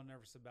she's a little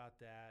nervous about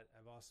that.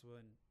 I've also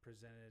been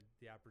presented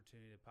the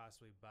opportunity to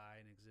possibly buy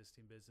an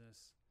existing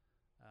business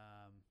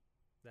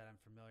that I'm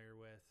familiar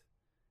with,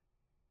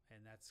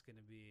 and that's going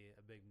to be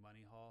a big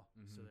money haul.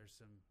 So Mhm. there's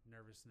some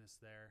nervousness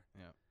there.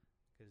 Yeah.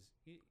 Because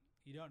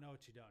you don't know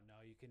what you don't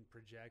know. You can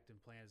project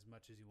and plan as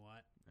much as you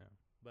want, Yeah.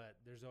 but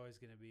there's always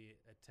going to be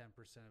a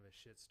 10% of a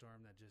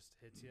shitstorm that just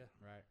hits you.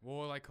 Right.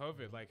 Well, like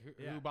COVID, like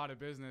Yeah. who bought a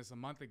business a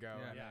month ago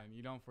Yeah. and Yeah. then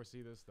you don't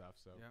foresee this stuff.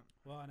 So Yeah.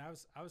 Well, and I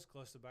was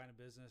close to buying a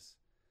business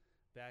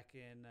back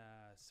in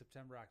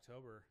September,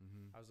 October.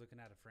 Mhm. I was looking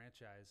at a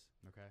franchise,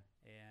 Okay.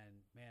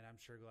 and man, I'm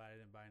sure glad I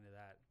didn't buy into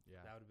that.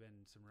 Yeah. That would have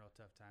been some real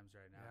tough times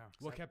right now. Yeah.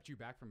 'Cause What kept you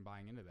back from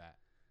buying into that?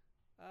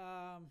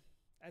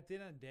 at the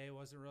end of the day, it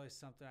wasn't really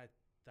something I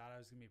thought I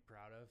was gonna be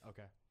proud of,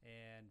 Okay.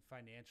 and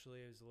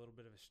financially, it was a little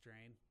bit of a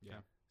strain.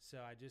 Yeah.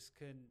 So I just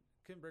couldn't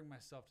bring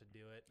myself to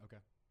do it. Okay.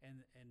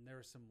 And there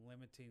were some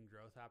limiting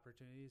growth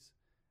opportunities,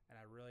 and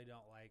I really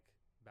don't like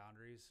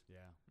boundaries.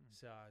 Yeah.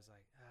 So I was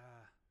like,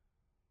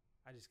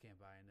 I just can't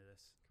buy into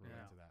this. Can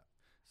relate Yeah. to that.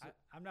 So-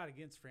 I'm not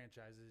against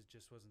franchises. It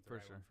just wasn't the For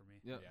right sure. one for me.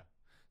 Yeah. Yeah.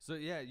 So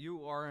yeah,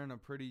 you are in a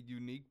pretty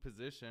unique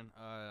position.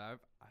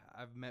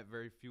 I've met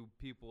very few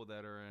people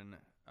that are in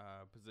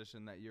a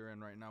position that you're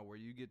in right now, where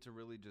you get to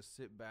really just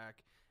sit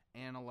back,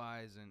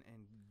 analyze,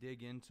 and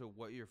dig into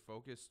what you're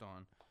focused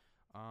on.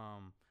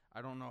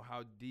 I don't know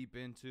how deep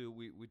into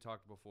we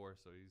talked before,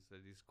 so he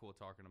said he's cool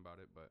talking about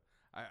it, but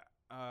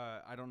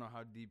I don't know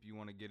how deep you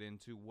want to get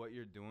into what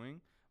you're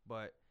doing,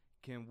 but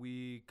can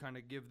we kind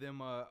of give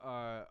them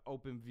a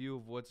open view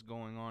of what's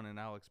going on in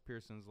Alex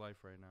Pearson's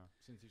life right now?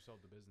 Since you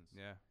sold the business.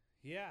 Yeah.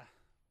 Yeah.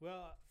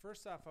 Well,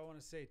 first off, I want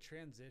to say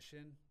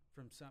transition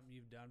from something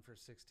you've done for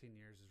 16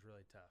 years is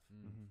really tough.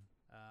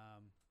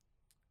 Mm.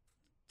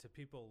 To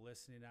people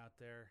listening out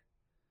there,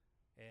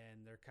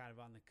 and they're kind of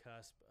on the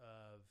cusp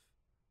of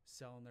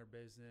selling their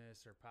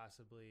business or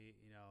possibly,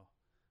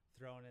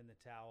 throwing in the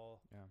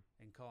towel Yeah.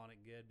 and calling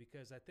it good,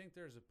 because I think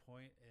there's a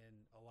point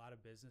in a lot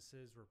of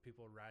businesses where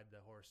people ride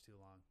the horse too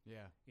long,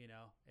 Yeah.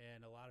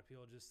 and a lot of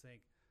people just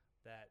think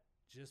that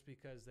just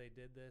because they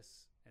did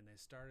this and they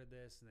started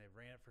this and they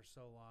ran it for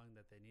so long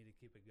that they need to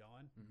keep it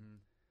going. Mm-hmm.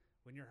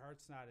 When your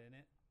heart's not in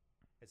it,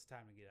 it's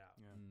time to get out.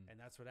 Yeah. And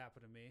that's what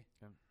happened to me.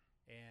 Yep.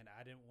 And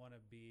I didn't want to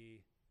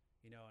be,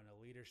 in a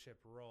leadership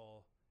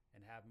role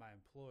and have my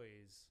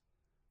employees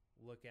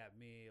look at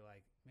me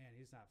like, man,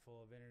 he's not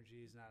full of energy.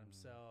 He's not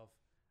himself.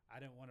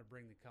 I didn't want to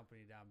bring the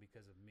company down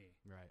because of me.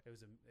 Right. It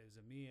was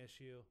a me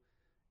issue.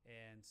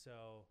 And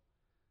so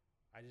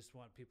I just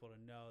want people to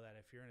know that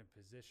if you're in a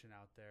position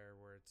out there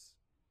where it's,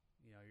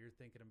 you're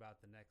thinking about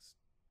the next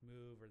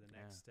move or the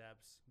next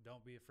steps,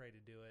 don't be afraid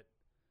to do it.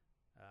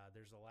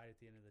 There's a light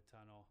at the end of the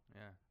tunnel.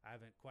 Yeah. I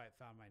haven't quite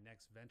found my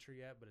next venture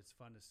yet, but it's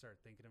fun to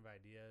start thinking of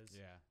ideas.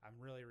 Yeah. I'm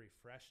really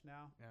refreshed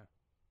now. Yeah.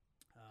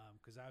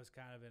 Because I was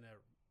kind of in a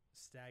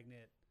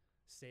stagnant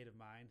state of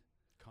mind.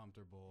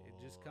 Comfortable.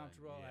 Just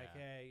comfortable, and- like,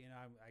 yeah. hey,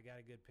 I got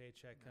a good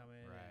paycheck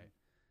coming. Right. And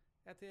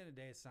at the end of the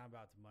day, it's not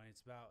about the money.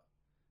 It's about,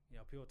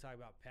 people talk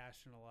about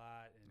passion a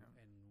lot and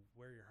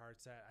where your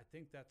heart's at. I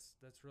think that's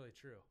really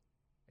true,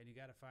 and you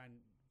got to find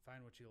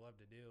what you love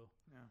to do.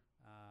 Yeah.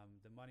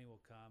 The money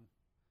will come.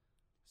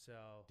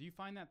 So Do you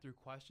find that through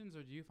questions,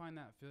 or do you find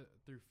that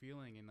through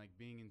feeling and like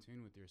being in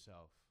tune with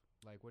yourself?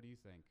 Like, what do you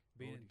think?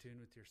 being in tune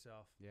with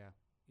yourself. Yeah.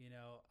 You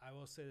know, I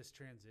will say this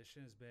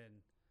transition has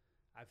been.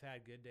 I've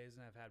had good days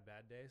and I've had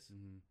bad days.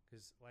 Mm-hmm.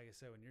 Because, like I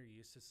said, when you're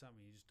used to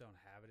something, you just don't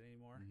have it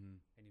anymore, Mm-hmm.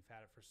 and you've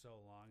had it for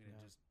so long, and Yeah.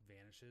 it just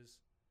vanishes.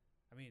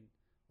 I mean,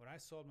 when I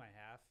sold my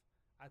half,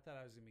 I thought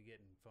I was gonna be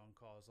getting phone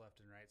calls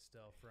left and right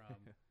still from,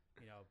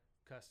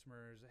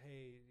 customers.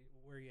 Hey,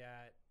 where you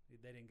at?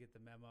 They didn't get the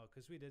memo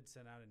because we did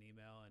send out an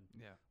email and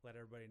Yeah. let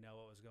everybody know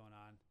what was going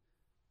on,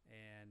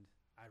 and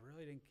I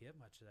really didn't get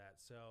much of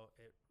that. So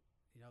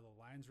the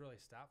lines really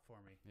stopped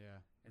for me, Yeah.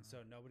 and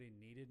so nobody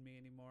needed me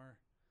anymore.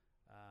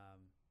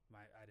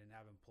 I didn't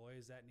have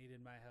employees that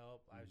needed my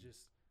help. I was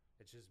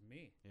it's just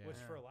me, Yeah. which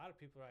for a Yeah. lot of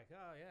people are like,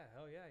 oh yeah,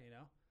 hell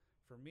yeah,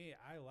 For me,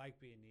 I like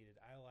being needed.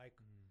 I like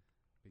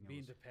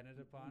being depended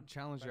upon.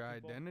 Challenge by your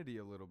people. identity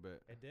a little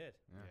bit. It did,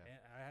 Yeah. Yeah.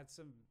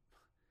 and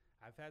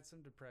I've had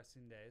some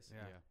depressing days.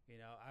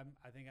 Yeah.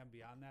 I think I'm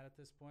beyond that at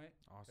this point.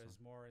 Awesome. It was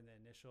more in the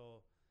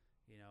initial,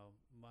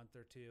 month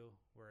or two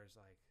where it's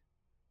like,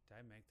 did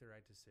I make the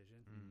right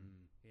decision?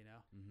 Mm-hmm.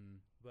 Mm-hmm.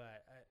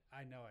 But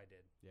I know I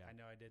did. Yeah. I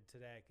know I did.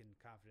 Today I can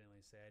confidently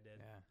say I did.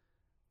 Yeah.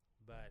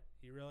 But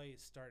you really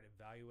start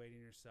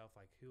evaluating yourself,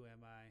 like, who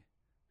am I?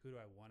 Who do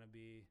I want to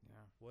be?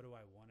 Yeah. What do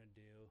I want to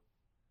do?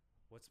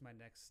 What's my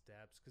next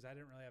steps? Because I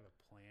didn't really have a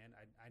plan.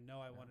 I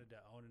know I Yeah. wanted to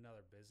own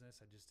another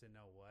business. I just didn't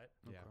know what.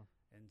 Yeah. Okay.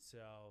 And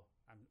so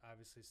I'm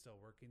obviously still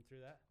working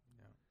through that.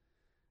 Yeah.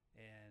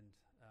 And,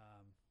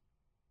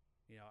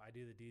 I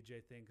do the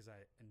DJ thing because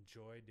I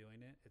enjoy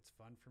doing it. It's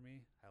fun for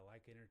me. I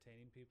like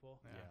entertaining people.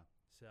 Yeah.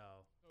 So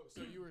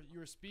So you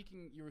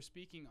were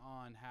speaking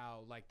on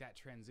how like that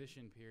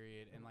transition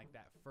period and like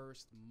that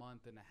first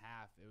month and a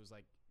half, it was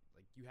like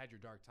you had your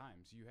dark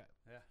times.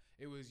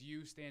 It was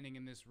you standing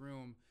in this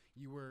room.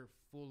 You were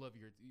full of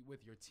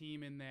with your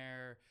team in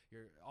there.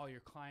 All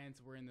your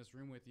clients were in this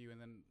room with you, and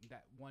then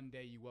that one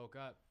day you woke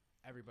up,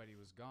 everybody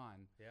was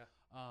gone. yeah.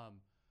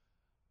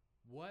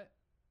 What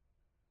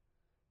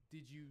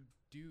did you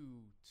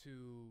do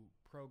to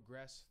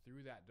progress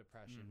through that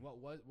depression?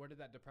 What did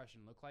that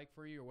depression look like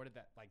for you, or what did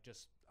that like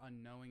just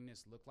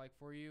unknowingness look like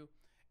for you?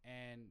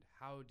 And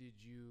how did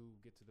you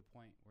get to the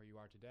point where you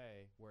are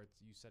today, where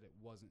you said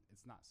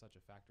it's not such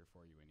a factor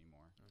for you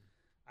anymore?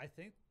 I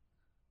think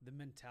the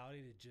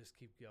mentality to just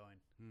keep going.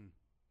 Hmm.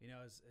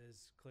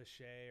 As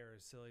cliche or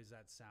as silly as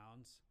that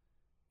sounds,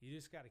 you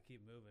just got to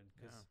keep moving,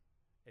 because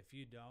if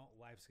you don't,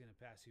 life's going to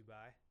pass you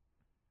by.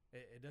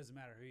 It doesn't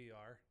matter who you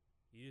are.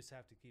 You just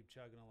have to keep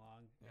chugging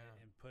along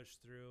and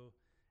push through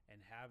and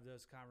have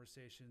those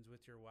conversations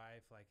with your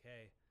wife. Like,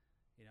 hey,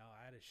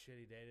 I had a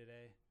shitty day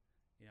today.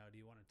 Do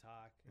you want to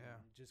talk? Yeah.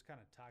 And just kind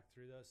of talk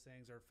through those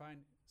things, or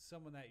find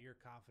someone that you're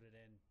confident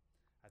in.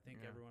 I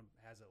think Yeah. everyone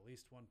has at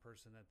least one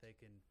person that they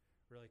can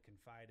really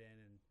confide in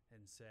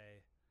and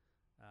say,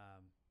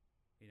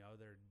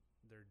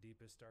 their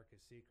deepest,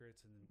 darkest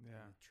secrets and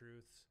the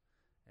truths.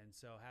 And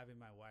so having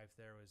my wife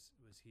there was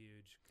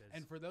huge.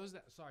 And for those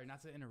that, sorry,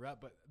 not to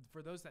interrupt, but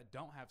for those that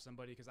don't have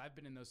somebody, because I've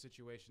been in those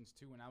situations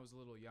too when I was a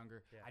little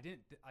younger. Yeah. I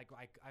didn't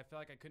I felt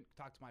like I couldn't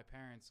talk to my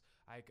parents.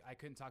 I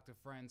couldn't talk to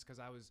friends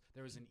because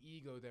there was an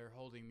ego there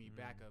holding me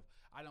back of,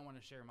 I don't want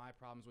to share my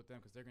problems with them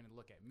because they're going to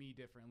look at me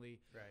differently.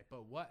 Right.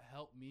 But what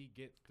helped me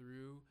get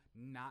through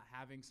not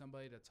having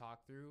somebody to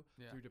talk through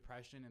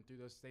depression and through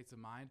those states of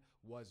mind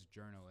was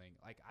journaling.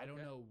 Like, I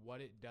don't know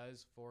what it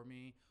does for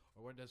me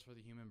or what it does for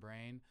the human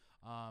brain.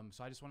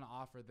 So I just want to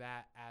offer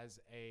that as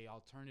a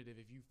alternative.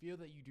 If you feel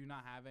that you do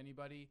not have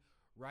anybody,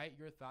 write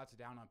your thoughts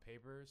down on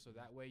paper so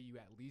that way you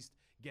at least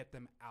get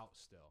them out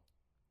still.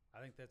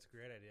 I think that's a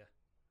great idea.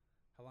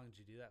 How long did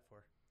you do that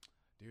for?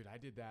 Dude, I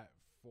did that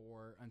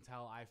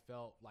until I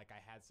felt like I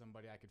had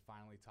somebody I could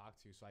finally talk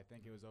to. So I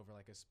think it was over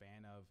like a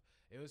span of,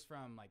 it was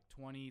from like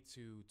 20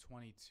 to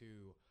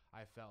 22.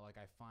 I felt like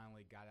I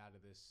finally got out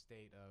of this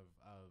state of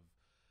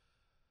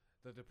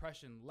the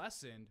depression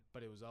lessened,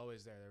 but it was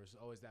always there. There was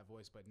always that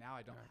voice, but now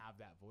I don't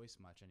have that voice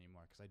much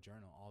anymore because I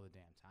journal all the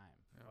damn time.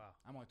 Yeah. Wow.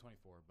 I'm only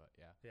 24, but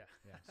yeah.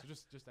 Yeah. So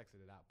just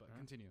exit it out, but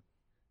continue.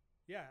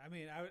 Yeah, I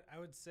mean, I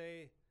would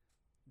say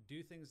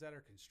do things that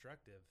are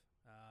constructive.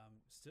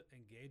 Still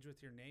engage with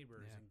your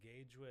neighbors. Yeah.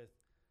 Engage with,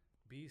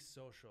 be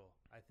social.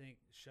 I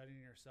think shutting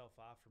yourself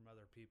off from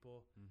other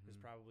people is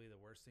probably the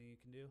worst thing you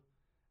can do.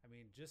 I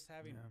mean, just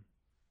having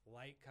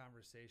light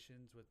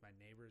conversations with my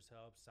neighbors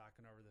helps.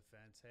 Talking over the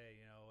fence. Hey,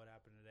 what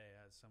happened today?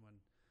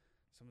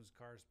 Someone's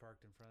car's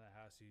parked in front of the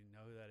house. You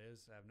know who that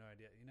is? I have no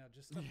idea.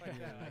 Just stuff like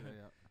that. Like,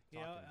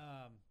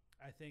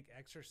 I think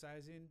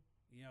exercising.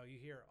 You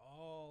hear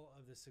all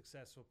of the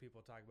successful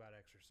people talk about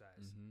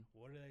exercise.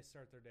 What do they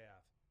start their day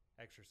off?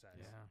 Exercise.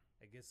 Yeah.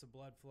 It gets the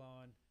blood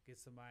flowing,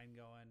 gets the mind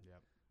going.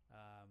 Yep.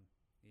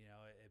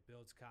 It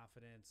builds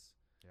confidence.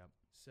 Yep.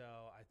 So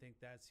I think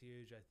that's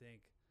huge. I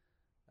think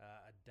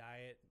a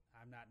diet,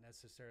 I'm not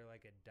necessarily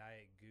like a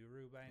diet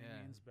guru by any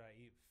means, but I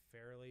eat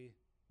fairly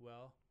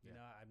well. You Yeah.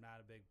 know, I'm not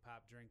a big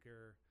pop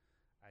drinker.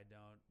 I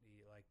don't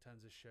eat like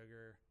tons of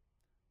sugar,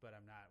 but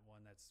I'm not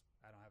one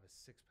I don't have a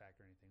six pack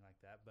or anything like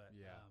that. But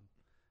Yeah.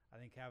 I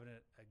think having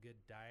a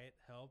good diet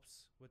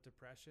helps with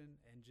depression,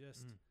 and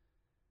just,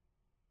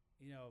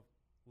 you know,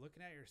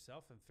 looking at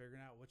yourself and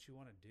figuring out what you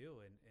want to do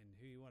and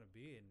who you want to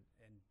be,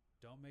 and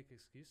don't make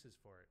excuses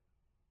for it.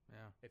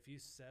 Yeah. If you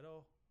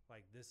settle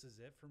like this is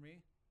it for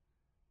me,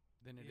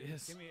 Then it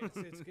it's is. gonna be,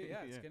 it's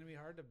Yeah. gonna be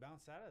hard to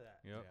bounce out of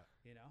that. Yep.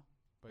 Yeah. You know?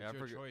 But Yeah, I it's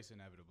your forget- choice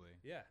inevitably.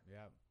 Yeah.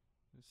 Yeah.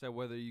 So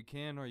whether you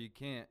can or you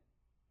can't.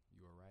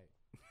 You were right.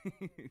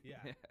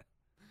 Yeah.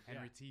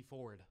 Henry T.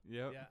 Ford.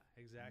 Yep. Yeah,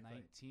 exactly.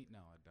 19. No,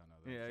 I don't know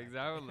that. Yeah,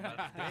 exactly.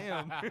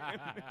 Damn.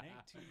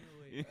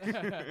 1908.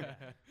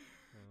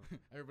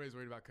 Everybody's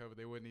worried about COVID.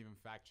 They wouldn't even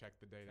fact check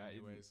the date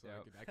anyway, so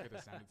yep. I could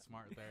have sounded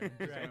smart there.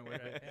 Just Right, went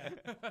with right,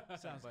 it. yeah.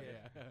 Sounds But good.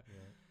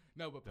 yeah.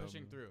 No, but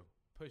pushing Dumb.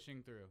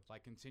 through,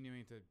 like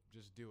continuing to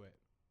just do it.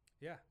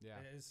 Yeah. Yeah.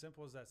 As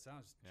simple as that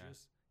sounds, Yeah.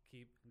 just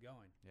keep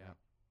going. Yeah.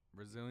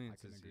 Resilience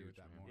I couldn't is agree huge,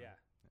 with that man. more. Yeah.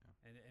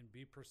 And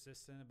be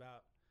persistent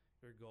about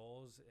your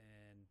goals,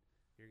 and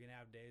you're going to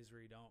have days where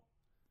you don't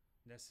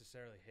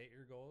necessarily hit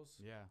your goals,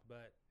 Yeah.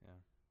 but Yeah.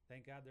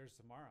 thank God there's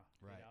tomorrow,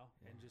 Right. you know,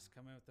 and Yeah. just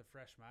come in with a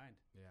fresh mind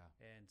Yeah.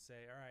 and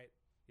say, all right,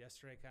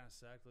 yesterday kind of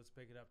sucked. Let's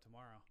pick it up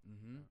tomorrow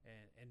Mm-hmm.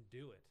 and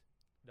do it.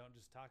 Don't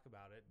just talk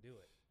about it. Do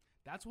it.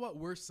 That's what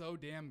we're so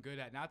damn good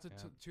at. Not to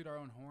Yeah. toot our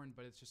own horn,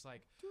 but it's just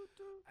like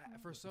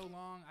for so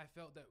long I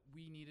felt that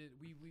we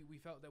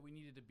felt that we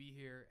needed to be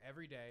here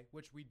every day,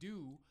 which we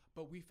do,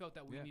 but we felt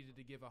that we Yeah. needed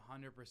to give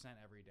 100%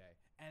 every day.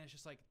 And it's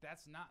just like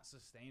that's not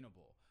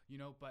sustainable, you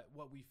know, but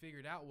what we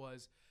figured out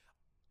was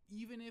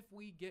even if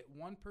we get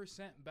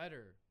 1%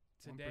 better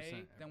 1% today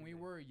than every we day.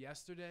 were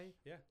yesterday,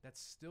 Yeah. that's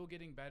still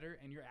getting better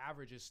and your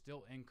average is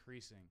still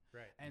increasing.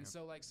 Right. And Yep.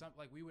 so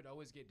like we would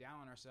always get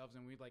down on ourselves,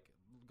 and we'd like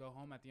go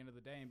home at the end of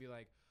the day and be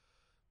like,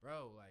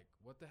 bro, like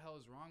what the hell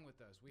is wrong with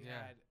us? We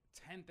Yeah. had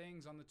 10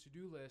 things on the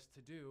to-do list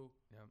to do.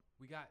 Yep.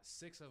 We got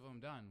 6 of them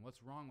done.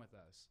 What's wrong with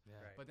us?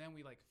 Yeah. Right. But then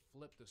we like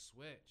flipped the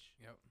switch.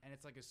 Yep. And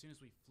it's like as soon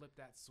as we flipped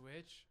that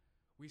switch,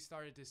 we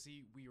started to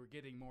see we were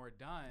getting more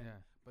done,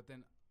 Yeah. but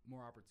then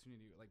more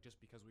opportunity, like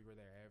just because we were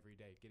there every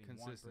day, getting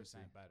Consistency.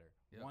 1% better.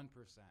 Yep.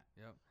 1%.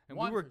 Yep. And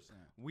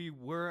 1%. we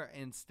were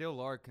and still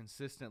are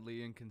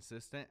consistently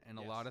inconsistent in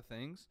a Yes. lot of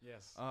things.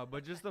 Yes.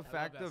 But just the I love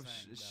fact that of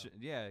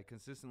saying,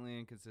 consistently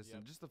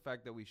inconsistent. Yep. Just the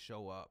fact that we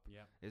show up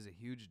Yep. is a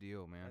huge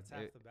deal, man. That's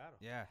half It- the battle.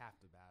 yeah. Half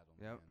the battle,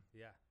 Yep. man.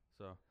 Yeah.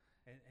 So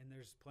And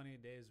there's plenty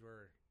of days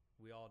where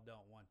we all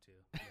don't want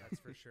to. That's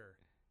for sure.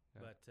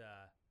 Yeah.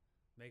 But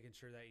making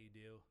sure that you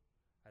do,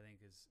 I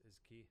think, is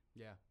key.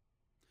 Yeah.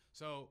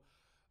 So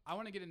I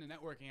want to get into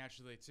networking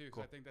actually too, because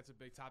Cool. I think that's a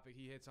big topic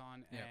he hits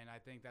on, Yeah. and I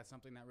think that's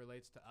something that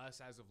relates to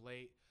us as of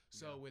late.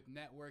 So Yeah. with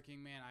networking,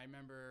 man, I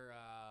remember,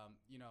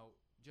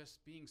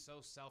 just being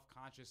so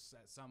self-conscious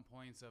at some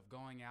points of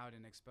going out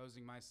and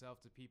exposing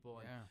myself to people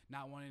and Yeah.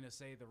 not wanting to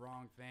say the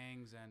wrong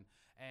things, and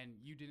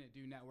you didn't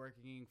do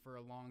networking for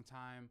a long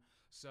time,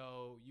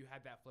 so you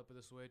had that flip of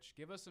the switch.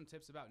 Give us some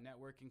tips about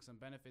networking, some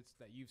benefits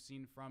that you've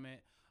seen from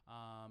it,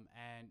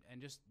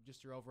 and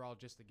just your overall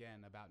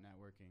again about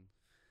networking.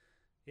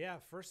 Yeah,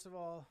 first of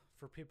all,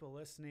 for people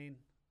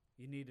listening,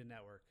 you need to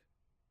network.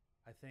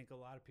 I think a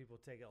lot of people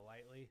take it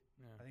lightly.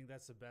 yeah. I think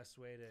that's the best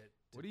way to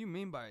What do you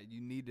mean by you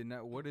need to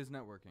net? What is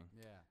networking?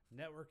 Yeah.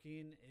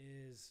 networking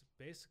is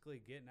basically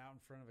getting out in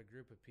front of a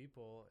group of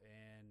people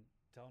and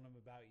telling them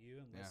about you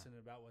and Yeah. listening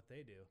about what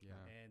they do, Yeah.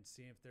 and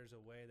seeing if there's a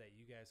way that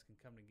you guys can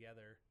come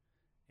together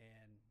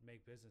and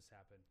make business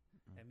happen.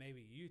 Mhm. And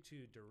maybe you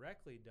two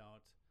directly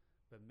don't,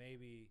 but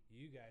maybe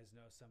you guys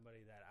know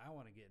somebody that I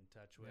want to get in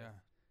touch with. Yeah.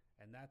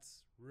 And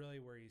that's really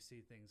where you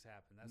see things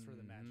happen. That's where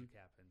the Mhm. magic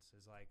happens.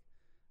 Is like,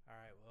 all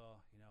right,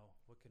 well,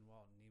 what can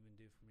Walton even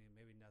do for me?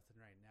 Maybe nothing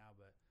right now,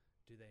 but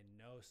do they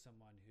know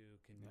someone who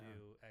can Yeah.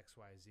 do X,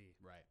 Y, Z?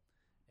 Right.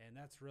 And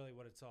that's really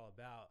what it's all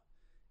about.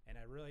 And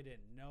I really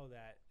didn't know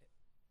that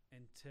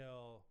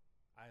until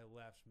I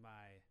left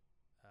my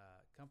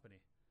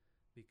company,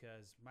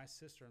 because my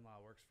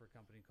sister-in-law works for a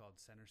company called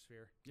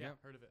Centersphere. Yeah.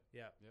 Yep. Heard of it.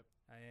 Yep. Yep.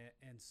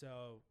 And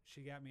so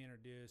she got me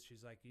introduced.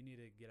 She's like, you need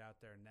to get out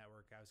there and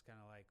network. I was kind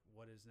of like,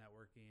 what is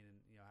networking,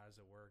 and how does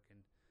it work?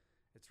 And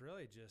it's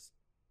really just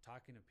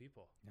talking to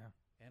people. Yeah.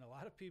 And a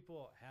lot of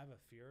people have a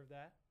fear of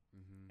that,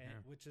 Mm-hmm. and Yeah.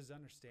 which is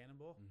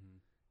understandable. Mm-hmm.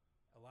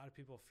 A lot of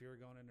people fear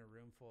going in a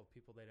room full of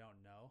people they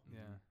don't know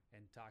Yeah.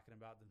 and talking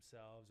about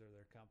themselves or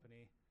their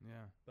company.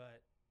 Yeah.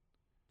 But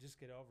just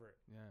get over it,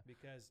 Yeah.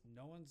 because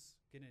no one's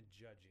gonna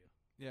judge you.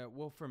 Yeah,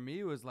 well, for me,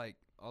 it was like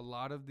a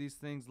lot of these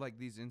things, like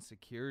these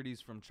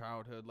insecurities from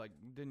childhood, like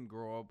didn't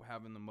grow up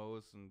having the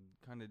most and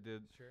kind of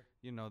did, Sure.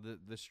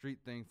 the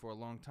street thing for a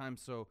long time.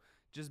 So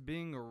just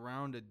being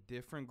around a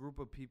different group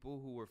of people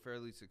who were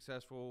fairly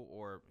successful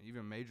or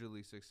even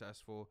majorly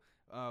successful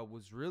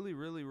was really,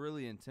 really,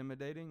 really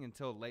intimidating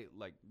until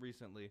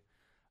recently.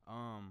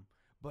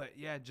 But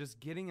yeah, just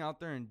getting out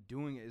there and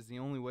doing it is the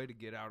only way to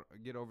get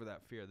over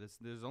that fear.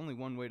 There's only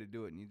one way to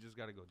do it, and you just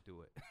got to go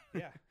do it.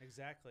 Yeah,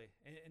 exactly.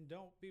 And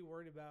don't be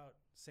worried about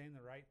saying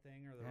the right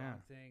thing or the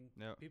wrong thing.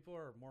 Yep. People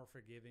are more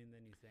forgiving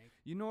than you think.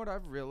 You know what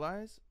I've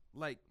realized?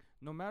 Like,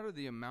 no matter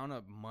the amount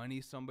of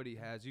money somebody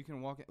has, you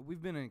can walk in.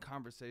 We've been in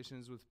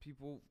conversations with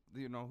people,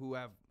 you know, who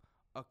have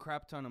a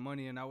crap ton of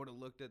money, and I would have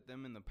looked at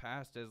them in the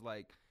past as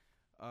like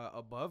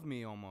above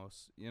me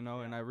almost, you know.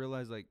 Yeah. And I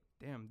realized, like,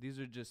 damn, these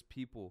are just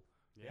people.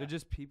 Yeah. They're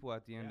just people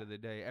at the end Yeah. of the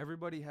day.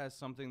 Everybody has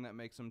something that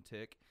makes them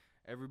tick.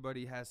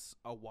 Everybody has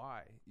a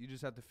why. You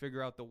just have to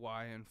figure out the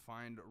why and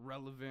find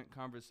relevant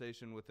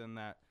conversation within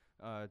that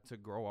to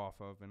grow off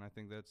of. And I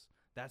think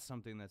that's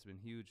something that's been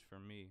huge for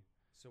me.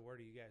 So where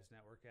do you guys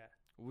network at?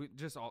 We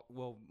just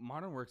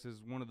Modern Works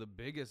is one of the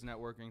biggest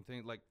networking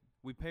things. Like,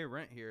 we pay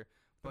rent here,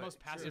 The but most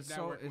passive it's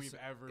network we've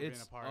ever been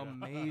it's a part of.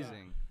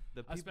 amazing.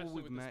 The people Especially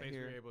we've with the met space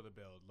here. we were able to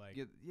build. Like,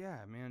 Yeah,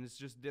 man, it's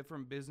just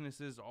different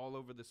businesses all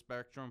over the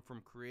spectrum,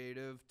 from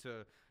creative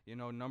to, you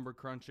know, number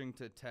crunching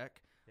to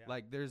tech. Yeah.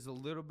 Like, there's a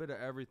little bit of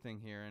everything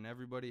here, and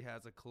everybody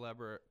has a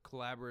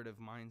collaborative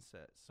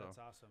mindset. So That's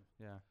awesome.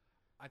 yeah,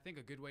 I think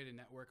a good way to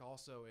network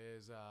also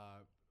is,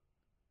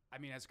 I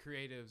mean, as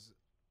creatives,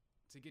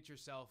 to get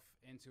yourself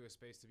into a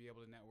space to be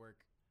able to network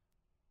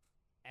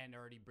and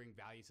already bring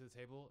value to the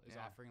table is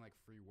Yeah. offering like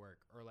free work,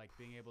 or like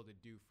being able to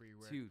do free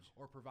work, huge.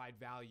 or provide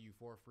value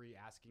for free,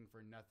 asking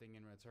for nothing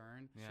in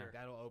return. Yeah. Sure.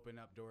 That'll open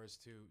up doors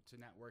to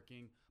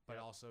networking, but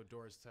Yep. also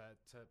doors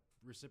to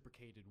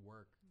reciprocated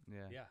work.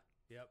 yeah, Yeah.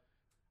 Yep.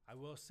 I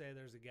will say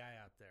there's a guy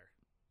out there.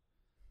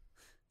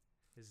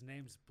 His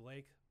name's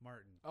Blake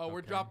Martin. Oh, we're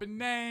Okay. dropping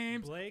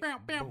names. Blake Bow,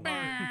 bow,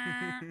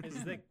 bow.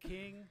 is the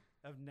king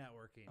of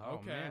networking. Oh,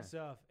 Okay. man.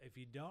 So if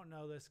you don't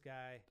know this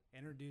guy,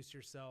 introduce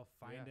yourself,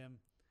 find Yeah. him.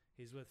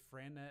 He's with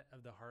FranNet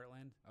of the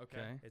Heartland. Okay.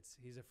 Okay.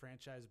 He's a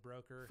franchise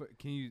broker.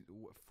 Can you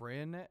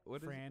FranNet?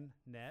 What is it?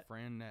 FranNet.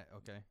 FranNet.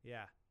 Okay.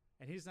 Yeah.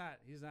 And he's not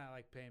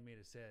like paying me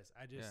to say this.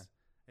 I just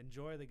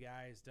enjoy the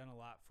guy. He's done a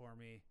lot for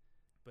me.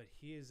 But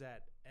he is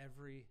at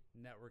every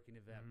networking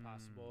event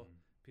possible.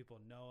 People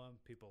know him.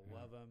 People Yeah.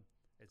 love him.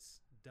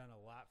 It's done a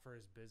lot for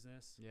his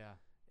business. Yeah.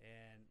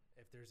 And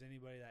if there's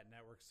anybody that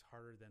networks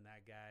harder than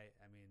that guy,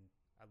 I mean,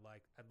 I'd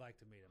like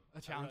to meet him. A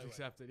challenge really would.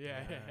 accepted.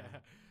 Yeah. Yeah. yeah.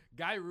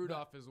 Guy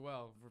Rudolph as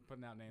well for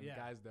putting out names. Yeah,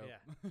 Guy's dope. yeah.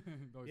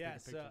 Always Yeah,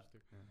 taking so-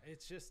 pictures too.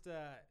 It's just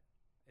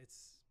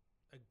it's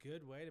a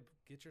good way to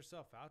get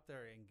yourself out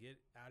there and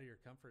get out of your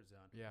comfort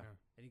zone. Yeah. Yeah.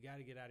 And you got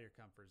to get out of your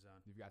comfort zone.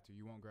 You've got to.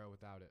 You won't grow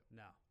without it.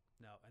 No.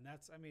 And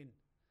that's, I mean,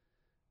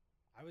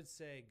 I would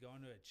say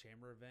going to a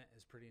chamber event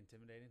is pretty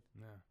intimidating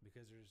Yeah.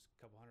 because there's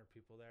a couple hundred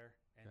people there.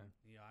 And, Okay.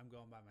 you know, I'm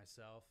going by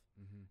myself.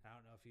 Mm-hmm. I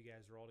don't know if you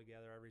guys roll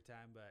together every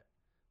time, but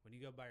when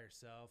you go by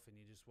yourself and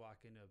you just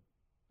walk into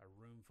a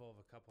room full of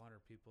a couple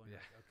hundred people and Yeah.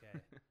 you're like,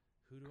 okay,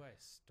 who do I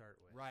start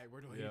with? Right.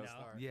 Where do I Yeah. even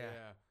start?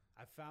 Yeah.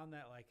 I found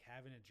that like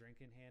having a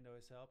drink in hand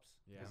always helps.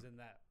 Yeah. Because then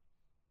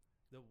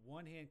the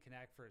one hand can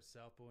act for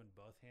itself, but when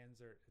both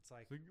hands are, it's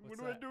like, What what's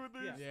do I that? do with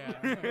this?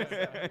 Yeah.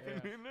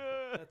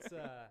 Yeah. That's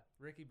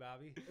Ricky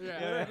Bobby.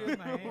 Yeah. What do I do with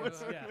my hands?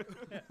 What's-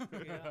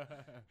 Yeah.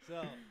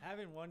 So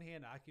having one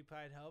hand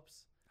occupied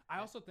helps. I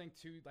also think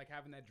too, like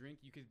having that drink,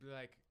 you could be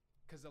like,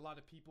 because a lot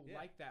of people Yeah.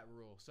 like that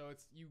rule. So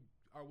it's you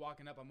are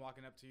walking up, I'm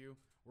walking up to you.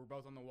 We're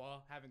both on the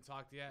wall, haven't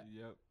talked yet.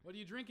 Yep. What are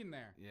you drinking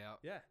there? Yeah.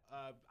 Yeah.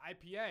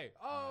 IPA.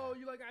 Oh,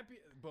 you like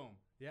IPA? Boom.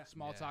 Yeah.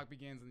 Small Yeah. talk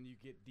begins, and then you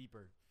get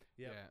deeper.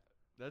 Yep. Yeah.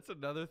 That's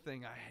another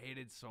thing I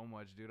hated so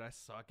much, dude. I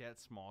suck at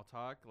small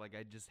talk. Like,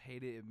 I just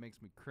hate it. It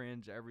makes me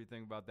cringe,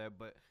 everything about that.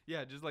 But,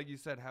 yeah, just like you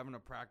said, having a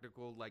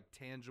practical, like,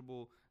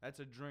 tangible, that's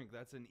a drink.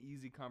 That's an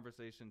easy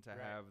conversation to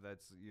Right. have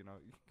that's, you know,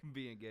 you can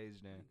be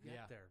engaged in. Get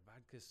Yeah. there.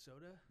 Vodka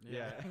soda?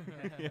 Yeah.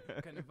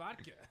 What kind of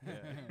vodka?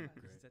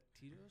 Is that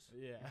Tito's?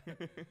 Yeah.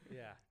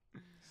 Yeah.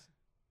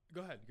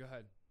 Go ahead.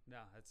 No,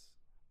 that's.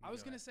 I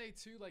was gonna say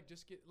too, like,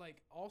 just get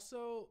like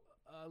also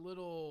a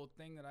little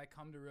thing that I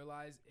come to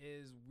realize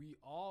is we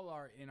all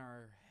are in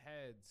our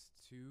heads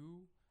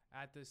too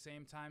at the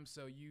same time.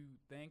 So you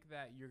think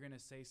that you're gonna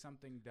say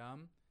something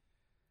dumb.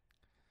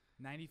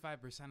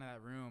 95% of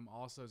that room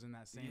also is in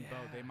that same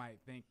boat. They Yeah.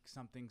 might think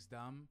something's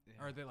dumb,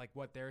 Yeah. or they like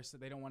what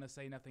they don't want to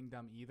say nothing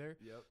dumb either.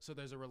 Yep. So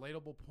there's a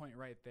relatable point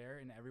right there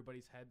in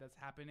everybody's head that's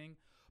happening.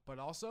 But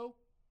also,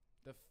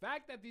 the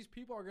fact that these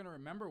people are gonna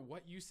remember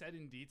what you said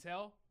in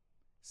detail,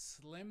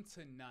 slim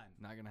to none.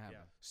 Not going to happen.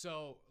 Yeah.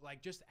 So,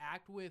 like, just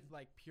act with,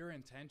 like, pure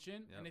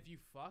intention. Yep. And if you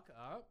fuck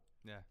up,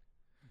 Yeah.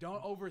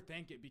 don't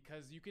overthink it,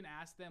 because you can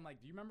ask them, like,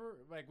 do you remember,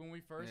 like, when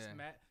we first Yeah.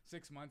 met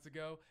 6 months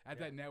ago at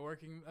Yeah. that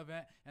networking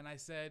event, and I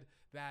said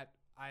that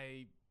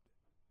I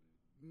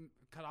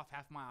cut off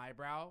half my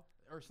eyebrow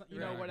or something,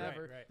 you know, Right,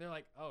 whatever. right. They're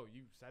like, oh,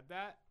 you said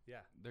that?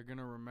 Yeah. They're going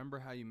to remember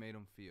how you made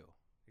them feel.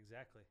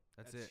 Exactly.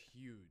 That's That's it.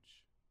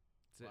 huge.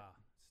 That's Wow.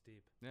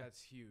 deep. Yeah.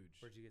 That's huge.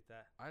 Where'd you get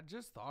that? I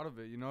just thought of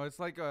it. You know, it's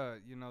like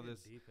Getting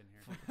this. deep in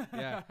here.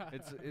 Yeah,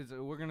 it's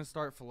we're gonna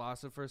start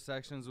philosopher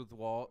sections with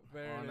Walt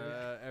There it on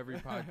is. every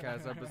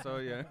podcast episode.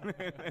 Yeah,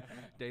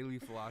 daily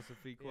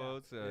philosophy Yeah.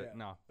 quotes. Yeah.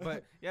 No,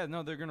 but yeah,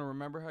 no, they're gonna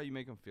remember how you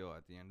make them feel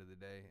at the end of the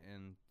day,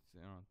 and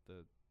you know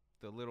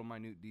the little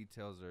minute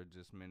details are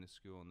just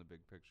minuscule in the big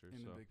picture. In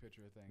so the big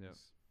picture of things. Yep.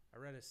 I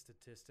read a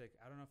statistic.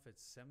 I don't know if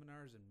it's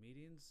seminars and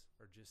meetings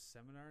or just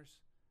seminars,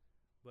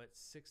 but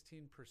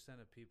 16%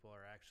 of people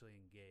are actually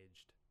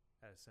engaged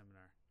at a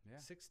seminar.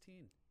 Yeah.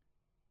 16.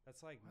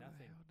 That's like why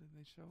nothing. the hell did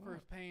they show For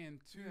up? paying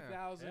Yeah.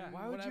 2,000, Yeah.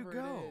 Why would you whatever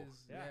go? it is.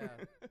 Yeah.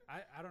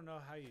 Yeah. I don't know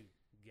how you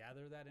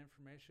gather that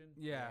information.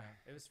 Yeah.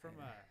 It was from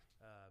a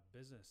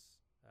business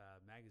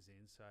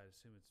magazine, so I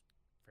assume it's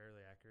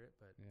fairly accurate.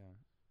 But Yeah,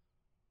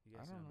 you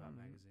guys I know don't about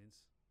know, man. magazines?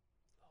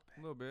 a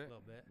little bit. A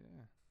little bit.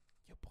 Yeah.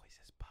 Your boys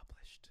is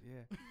published.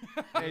 Yeah.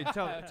 Hey,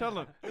 tell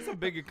them it's a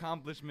big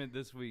accomplishment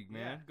this week,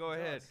 man. Yeah, Go tell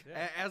ahead. us,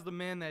 yeah. As the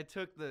man that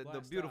took the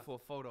Blast beautiful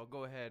photo,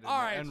 go ahead and, All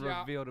right, and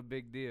y'all. reveal the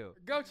big deal.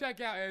 Go check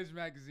out Edge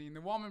Magazine.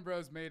 The Wallman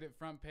Bros made it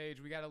front page.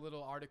 We got a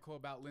little article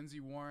about Lindsey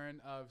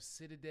Warren of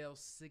Citadel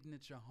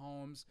Signature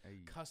Homes,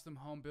 Hey. custom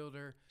home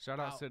builder. Shout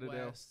out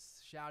Citadel.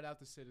 West. Shout out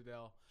to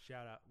Citadel.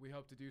 Shout out. We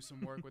hope to do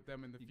some work with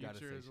them in the You gotta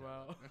future say as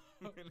shout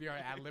well. Be our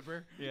ad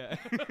libber. Yeah.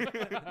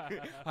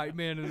 Hype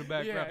man in the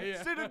background.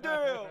 Yeah.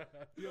 Citadel.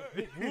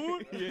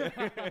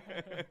 Yeah.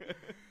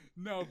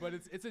 No, but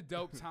it's a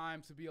dope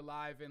time to be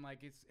alive, and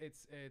like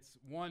it's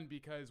one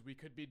because we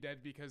could be dead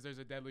because there's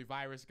a deadly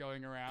virus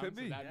going around. Could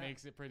so be. that Yeah.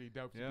 makes it pretty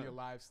dope to Yeah. be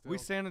alive still. We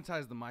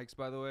sanitized the mics,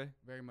 by the way.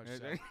 Very much Yeah.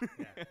 so.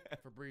 Yeah.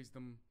 Febreze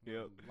them.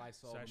 Yep.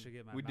 Lysol So I them. should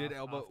get my We did mouth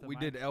elbow. off the We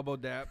mic. did elbow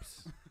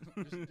daps.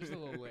 just a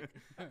little lick.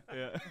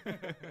 Yeah.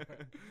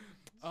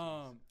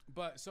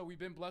 But so we've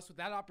been blessed with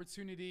that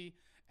opportunity,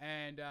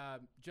 and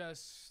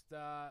just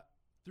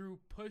through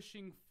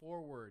pushing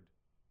forward,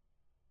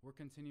 we're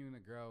continuing to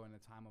grow in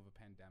a time of a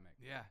pandemic.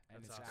 Yeah.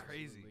 And That's it's awesome.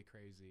 absolutely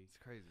crazy. It's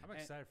crazy. I'm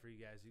excited for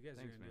you guys. You guys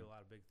Thanks, are going to do man. a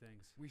lot of big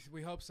things.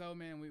 We hope so,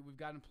 man. We've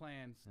gotten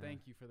plans. Yeah.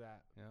 Thank you for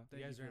that. Yeah.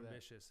 Thank You guys for are that.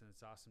 ambitious, and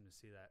it's awesome to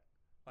see that.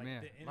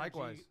 Man, the energy,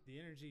 likewise. The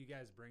energy you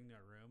guys bring to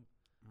a room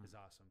Mm. is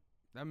awesome.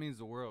 That means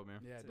the world,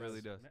 man. Yeah, it it really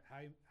does.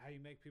 How you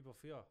make people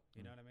feel.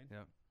 You know what I mean?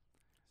 Yeah.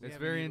 We It's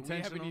haven't very even-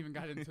 intentional. We haven't even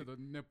got into the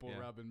nipple Yeah.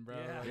 rubbing, bro.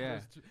 Yeah. Like, Yeah.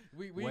 there's ju-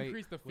 We Wait.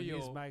 increased the When these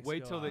feel. mics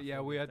Wait go till off, the yeah.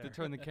 we'll We get have to there.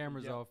 turn the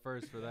cameras Yeah. off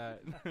first for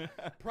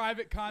that.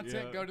 Private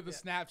content. Yeah. Go to the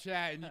Yeah.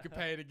 Snapchat, and you can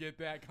pay to get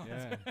that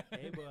Yeah. content.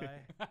 Hey,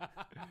 boy.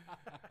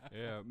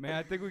 Yeah, man.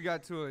 I think we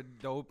got to a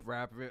dope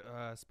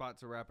spot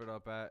to wrap it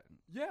up at.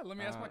 Yeah, let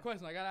me ask my Uh,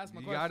 question. I gotta ask my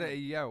You question. gotta,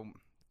 yeah,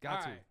 got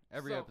All to right,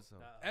 every so-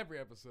 episode. Every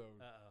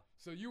episode. Uh-oh.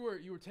 So you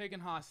were taken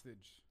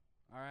hostage,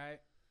 all right?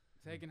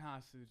 Taken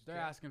hostage. They're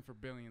Okay. asking for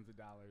billions of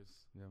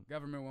dollars. Yeah.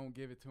 Government won't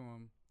give it to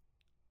them.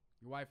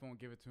 Your wife won't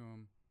give it to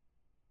him.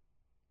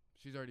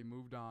 She's already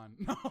moved on.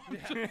 No, I'm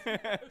just-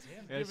 Yeah,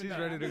 Giving she's that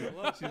ready to a go.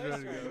 little She's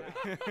ready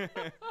closer to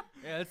go.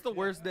 Yeah, it's the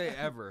worst day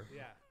ever.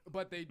 Yeah.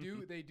 but they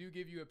do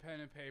give you a pen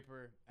and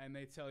paper, and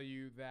they tell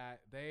you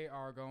that they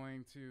are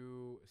going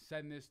to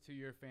send this to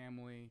your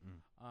family,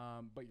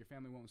 but your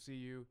family won't see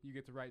you. You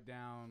get to write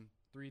down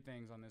 3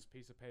 things on this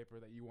piece of paper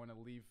that you want to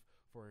leave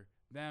for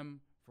them,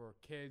 for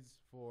kids,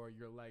 for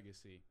your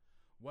legacy.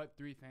 What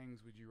 3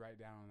 things would you write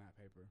down on that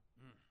paper?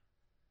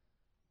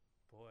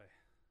 Boy.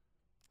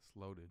 It's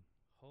loaded.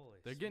 Holy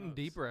They're getting smokes.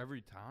 deeper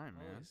every time,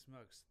 Holy man.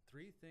 smokes.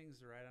 3 things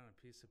to write on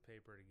a piece of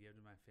paper to give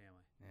to my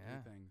family.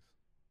 Yeah. 3 things.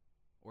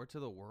 Or to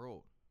the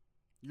world.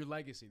 Your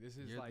legacy. This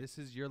is like this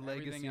is your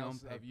everything legacy on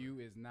else paper. of you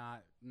is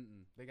not.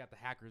 They got the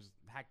hackers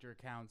hacked your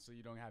accounts, so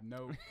you don't have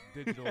no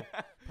digital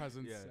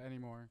presence Yeah.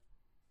 anymore.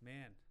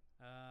 Man.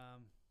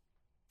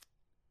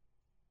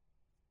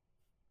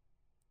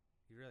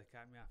 You really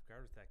caught me off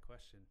guard with that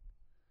question.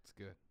 It's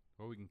good.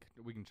 Or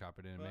we can chop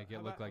it in and Well, make how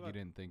it look about- like how you about-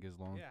 didn't think as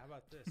long. Yeah, how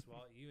about this?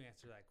 Well, you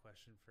answer that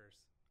question first.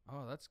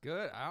 Oh, that's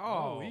good.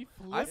 Oh, he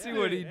I see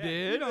what he Yeah.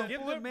 did. You don't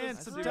give the man I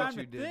some see time what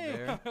you to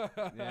did think.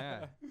 there.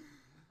 Yeah.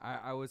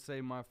 I would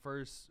say my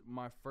first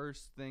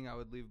thing I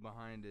would leave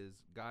behind is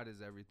God is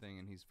everything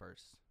and he's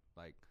first.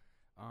 Like,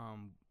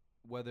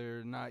 whether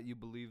or not you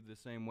believe the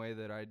same way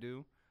that I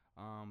do,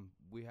 I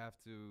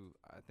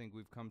think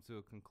we've come to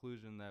a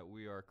conclusion that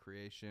we are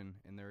creation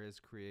and there is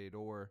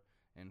creator,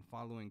 and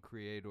following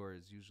creator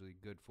is usually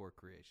good for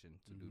creation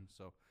to do.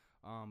 So,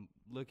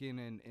 looking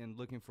and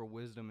looking for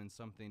wisdom in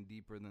something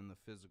deeper than the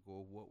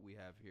physical, what we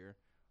have here,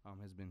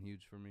 has been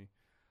huge for me.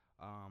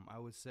 I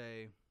would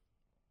say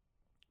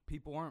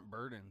people aren't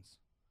burdens.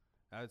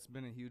 That's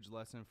been a huge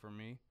lesson for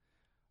me.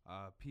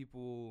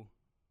 People,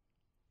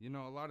 a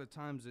lot of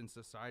times in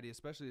society,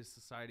 especially the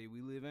society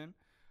we live in,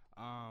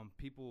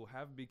 people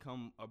have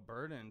become a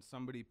burden.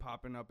 Somebody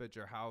popping up at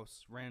your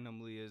house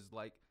randomly is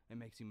like, it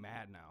makes you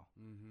mad now.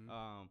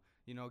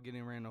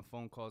 Getting random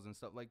phone calls and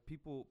stuff. Like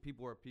people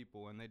are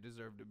people and they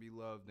deserve to be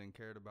loved and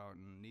cared about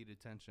and need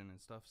attention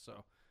and stuff.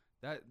 So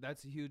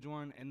that's a huge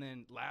one. And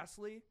then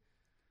lastly,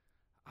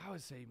 I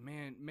would say,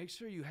 man, make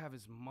sure you have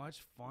as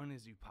much fun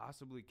as you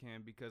possibly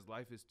can because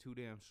life is too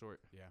damn short.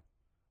 Yeah.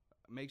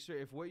 make sure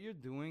if what you're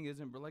doing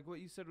isn't like what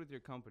you said with your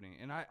company.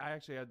 And I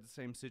actually had the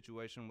same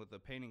situation with a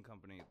painting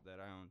company that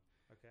I owned.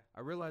 Okay. I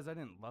realized I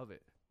didn't love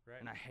it. Right.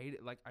 And I hate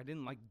it. Like, I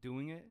didn't like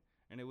doing it,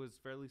 and it was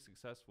fairly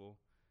successful.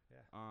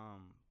 Yeah.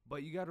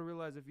 But you got to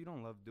realize if you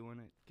don't love doing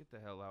it, get the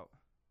hell out.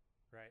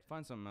 Right.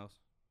 Find something else.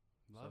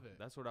 Love So it.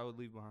 That's what I would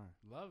leave behind.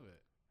 Love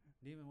it.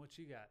 Neiman, what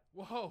you got?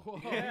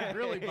 Whoa, Yeah.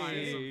 really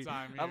buying some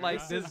time I here, like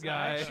huh? this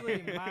guy.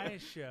 Actually, my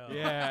show.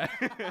 Yeah.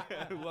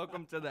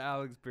 Welcome to the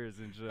Alex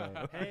Pearson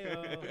Show. Hey,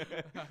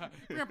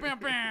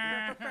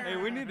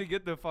 we need to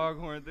get the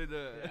foghorn through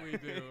the. We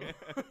do.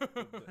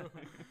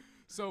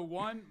 So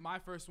my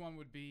first one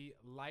would be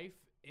life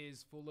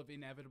is full of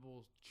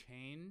inevitable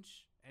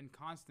change and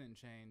constant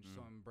change,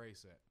 so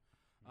embrace it.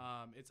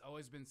 It's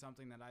always been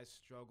something that I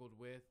struggled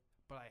with,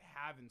 but I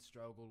haven't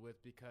struggled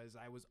with because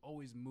I was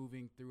always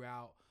moving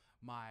throughout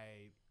my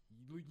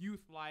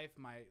youth life,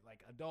 my like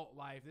adult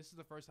life. This is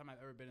the first time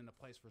I've ever been in a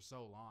place for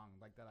so long,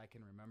 like that I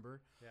can remember.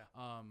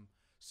 Yeah.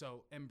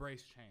 So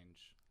embrace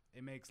change.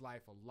 It makes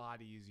life a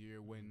lot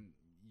easier when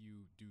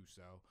you do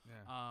so.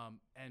 Yeah.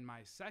 And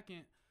my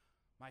second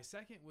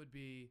would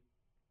be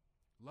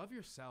love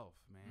yourself,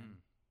 man.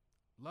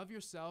 Love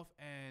yourself,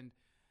 and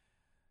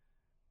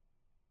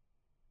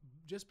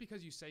just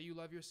because you say you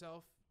love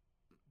yourself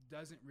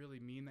doesn't really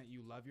mean that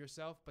you love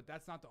yourself, but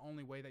that's not the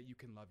only way that you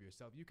can love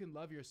yourself. You can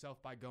love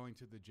yourself by going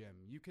to the gym.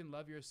 You can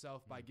love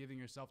yourself by giving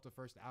yourself the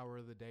first hour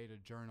of the day to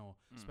journal,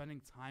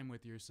 spending time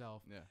with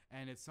yourself. Yeah.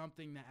 And it's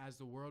something that as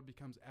the world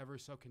becomes ever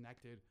so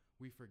connected,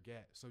 we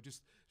forget. So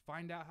just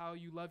find out how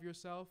you love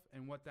yourself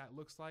and what that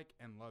looks like,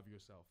 and love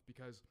yourself,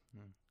 because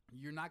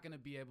you're not going to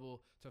be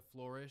able to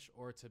flourish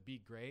or to be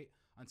great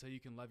until you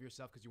can love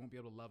yourself, because you won't be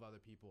able to love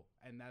other people,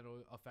 and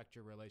that'll affect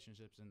your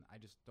relationships. And I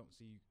just don't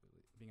see you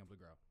being able to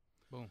grow.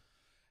 Boom.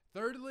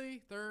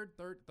 Thirdly,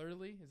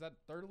 is that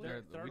thirdly?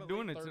 We're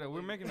doing it today.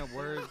 We're making up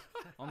words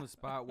on the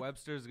spot.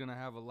 Webster's going to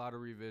have a lot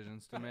of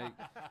revisions to make.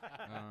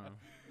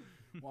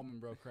 Woman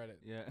bro credit.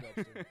 Yeah.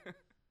 Webster.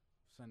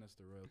 Send us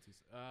the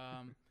royalties.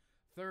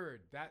 Third,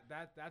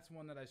 that's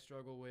one that I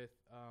struggle with.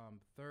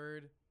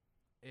 Third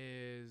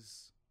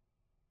is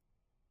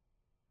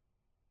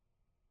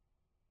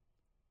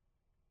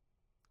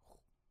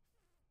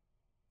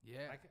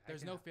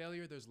there's no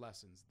failure, there's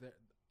lessons.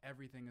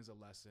 Everything is a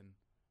lesson.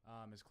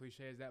 As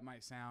cliche as that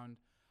might sound,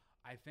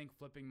 I think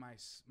flipping my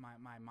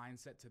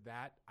mindset to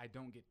that, I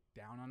don't get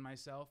down on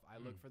myself. I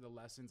look for the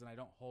lessons, and I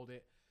don't hold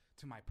it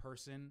to my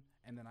person,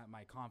 and then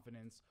my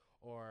confidence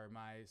or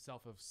my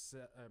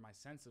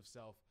sense of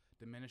self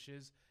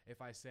diminishes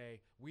if I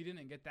say, we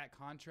didn't get that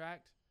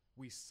contract,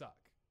 we suck.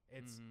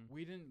 It's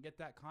we didn't get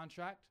that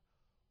contract.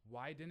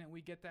 Why didn't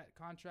we get that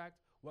contract?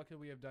 What could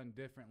we have done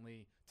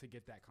differently to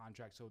get that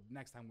contract so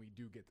next time we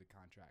do get the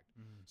contract?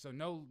 So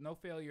no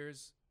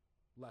failures,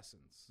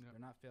 lessons. Yep.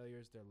 They're not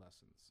failures, they're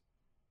lessons.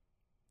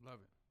 Love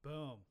it.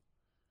 Boom.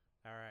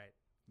 All right.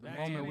 The Back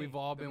moment to me. we've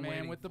all The been man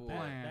waiting with the for.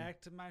 plan.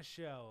 Back to my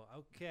show.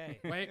 Okay.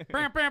 Wait.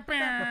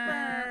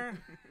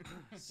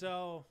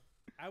 So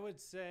I would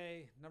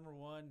say, number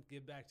one,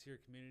 give back to your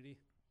community.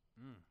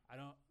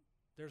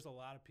 There's a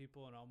lot of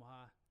people in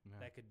Omaha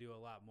that could do a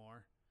lot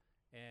more.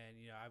 And,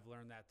 I've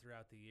learned that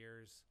throughout the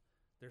years.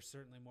 There's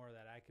certainly more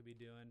that I could be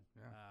doing.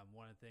 Yeah.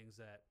 One of the things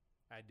that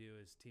I do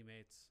is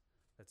Teammates.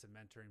 That's a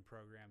mentoring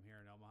program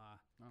here in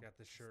Omaha. Got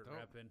the shirt dope.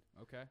 repping.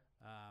 Okay.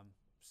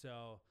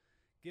 So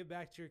give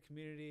back to your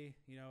community.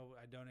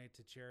 I donate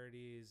to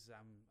charities.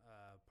 I'm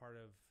part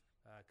of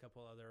a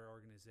couple other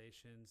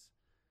organizations.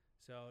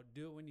 So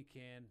do it when you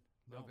can.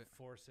 Love Don't it.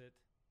 force it.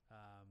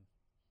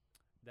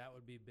 That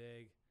would be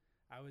big.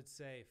 I would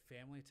say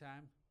family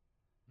time.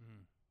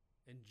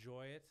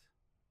 Enjoy it.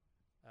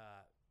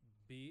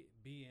 Be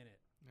in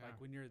it. Yeah.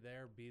 Like when you're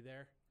there, be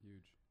there.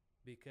 Huge.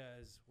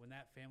 Because when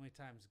that family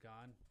time's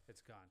gone,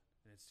 it's gone.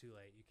 And it's too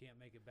late. You can't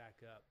make it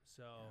back up.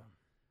 So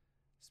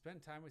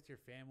spend time with your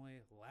family.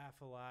 Laugh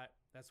a lot.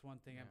 That's one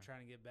thing I'm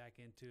trying to get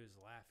back into, is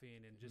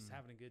laughing and just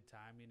having a good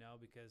time,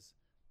 because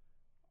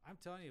I'm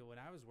telling you,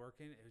 when I was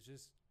working, it was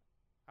just,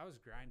 I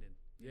was grinding,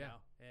 you know,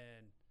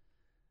 and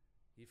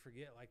you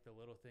forget like the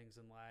little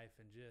things in life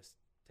and just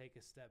take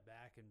a step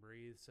back and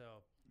breathe.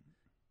 So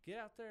get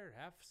out there,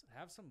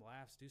 have some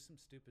laughs, do some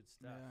stupid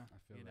stuff. Yeah. I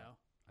feel that.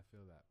 I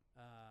feel that.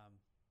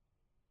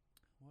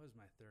 What was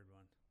my third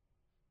one?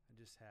 I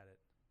just had it.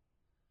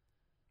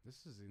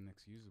 This is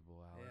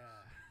inexcusable, Alex.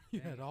 Yeah. You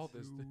had all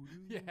this.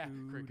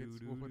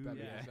 Crickets. We'll put that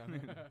Yeah.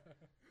 down.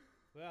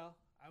 Well,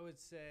 I would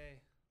say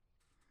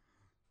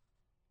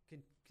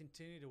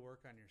continue to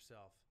work on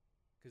yourself,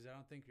 because I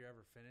don't think you're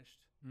ever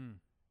finished.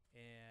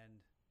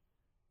 And,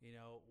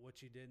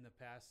 what you did in the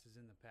past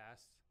is in the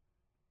past,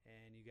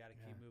 and you got to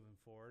keep moving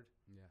forward.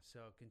 Yeah.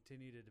 So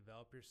continue to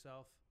develop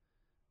yourself,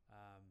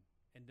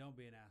 and don't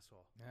be an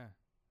asshole. Yeah.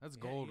 That's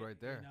gold right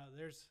there.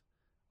 There's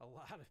a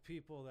lot of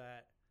people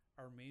that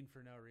are mean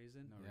for no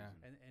reason. No Yeah.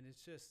 reason. And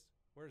it's just,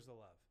 where's the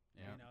love?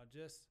 Yeah.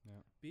 Just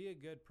be a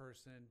good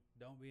person.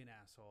 Don't be an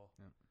asshole.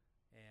 Yeah.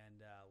 And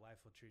life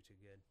will treat you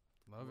good.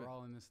 Love We're it.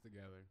 all in this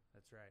together.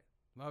 That's right.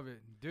 Love it,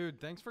 dude.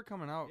 Thanks for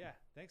coming out. Yeah,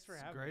 thanks for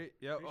It's having great. me.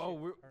 Yeah. Appreciate Oh, it.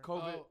 we're Or-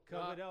 COVID.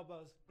 COVID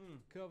elbows. Mm.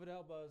 COVID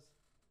elbows.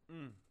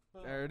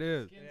 There it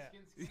is.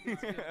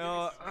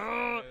 Oh,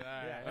 oh.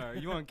 Yeah.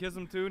 You want to kiss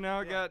him too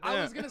now? Yeah. Goddamn.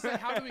 I was gonna say,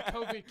 how do we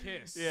COVID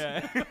kiss?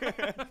 Yeah.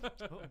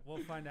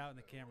 We'll find out when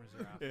the cameras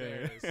are off.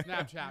 There it is.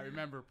 Snapchat,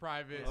 remember,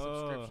 private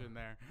Oh. subscription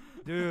there.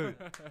 Dude,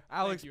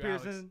 Alex you,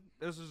 Pearson, Alex.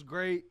 this was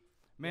great.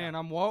 Man, Yeah.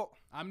 I'm Walt,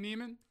 I'm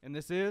Neiman. and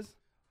this is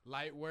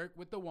Light work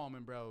with the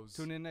Wallman Bros.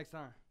 Tune in next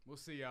time. We'll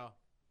see y'all.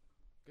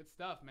 Good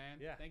stuff, man.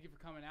 Yeah. Thank you for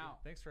coming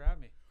out. Thanks for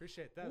having me.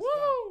 Appreciate that. That was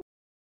Woo! fun.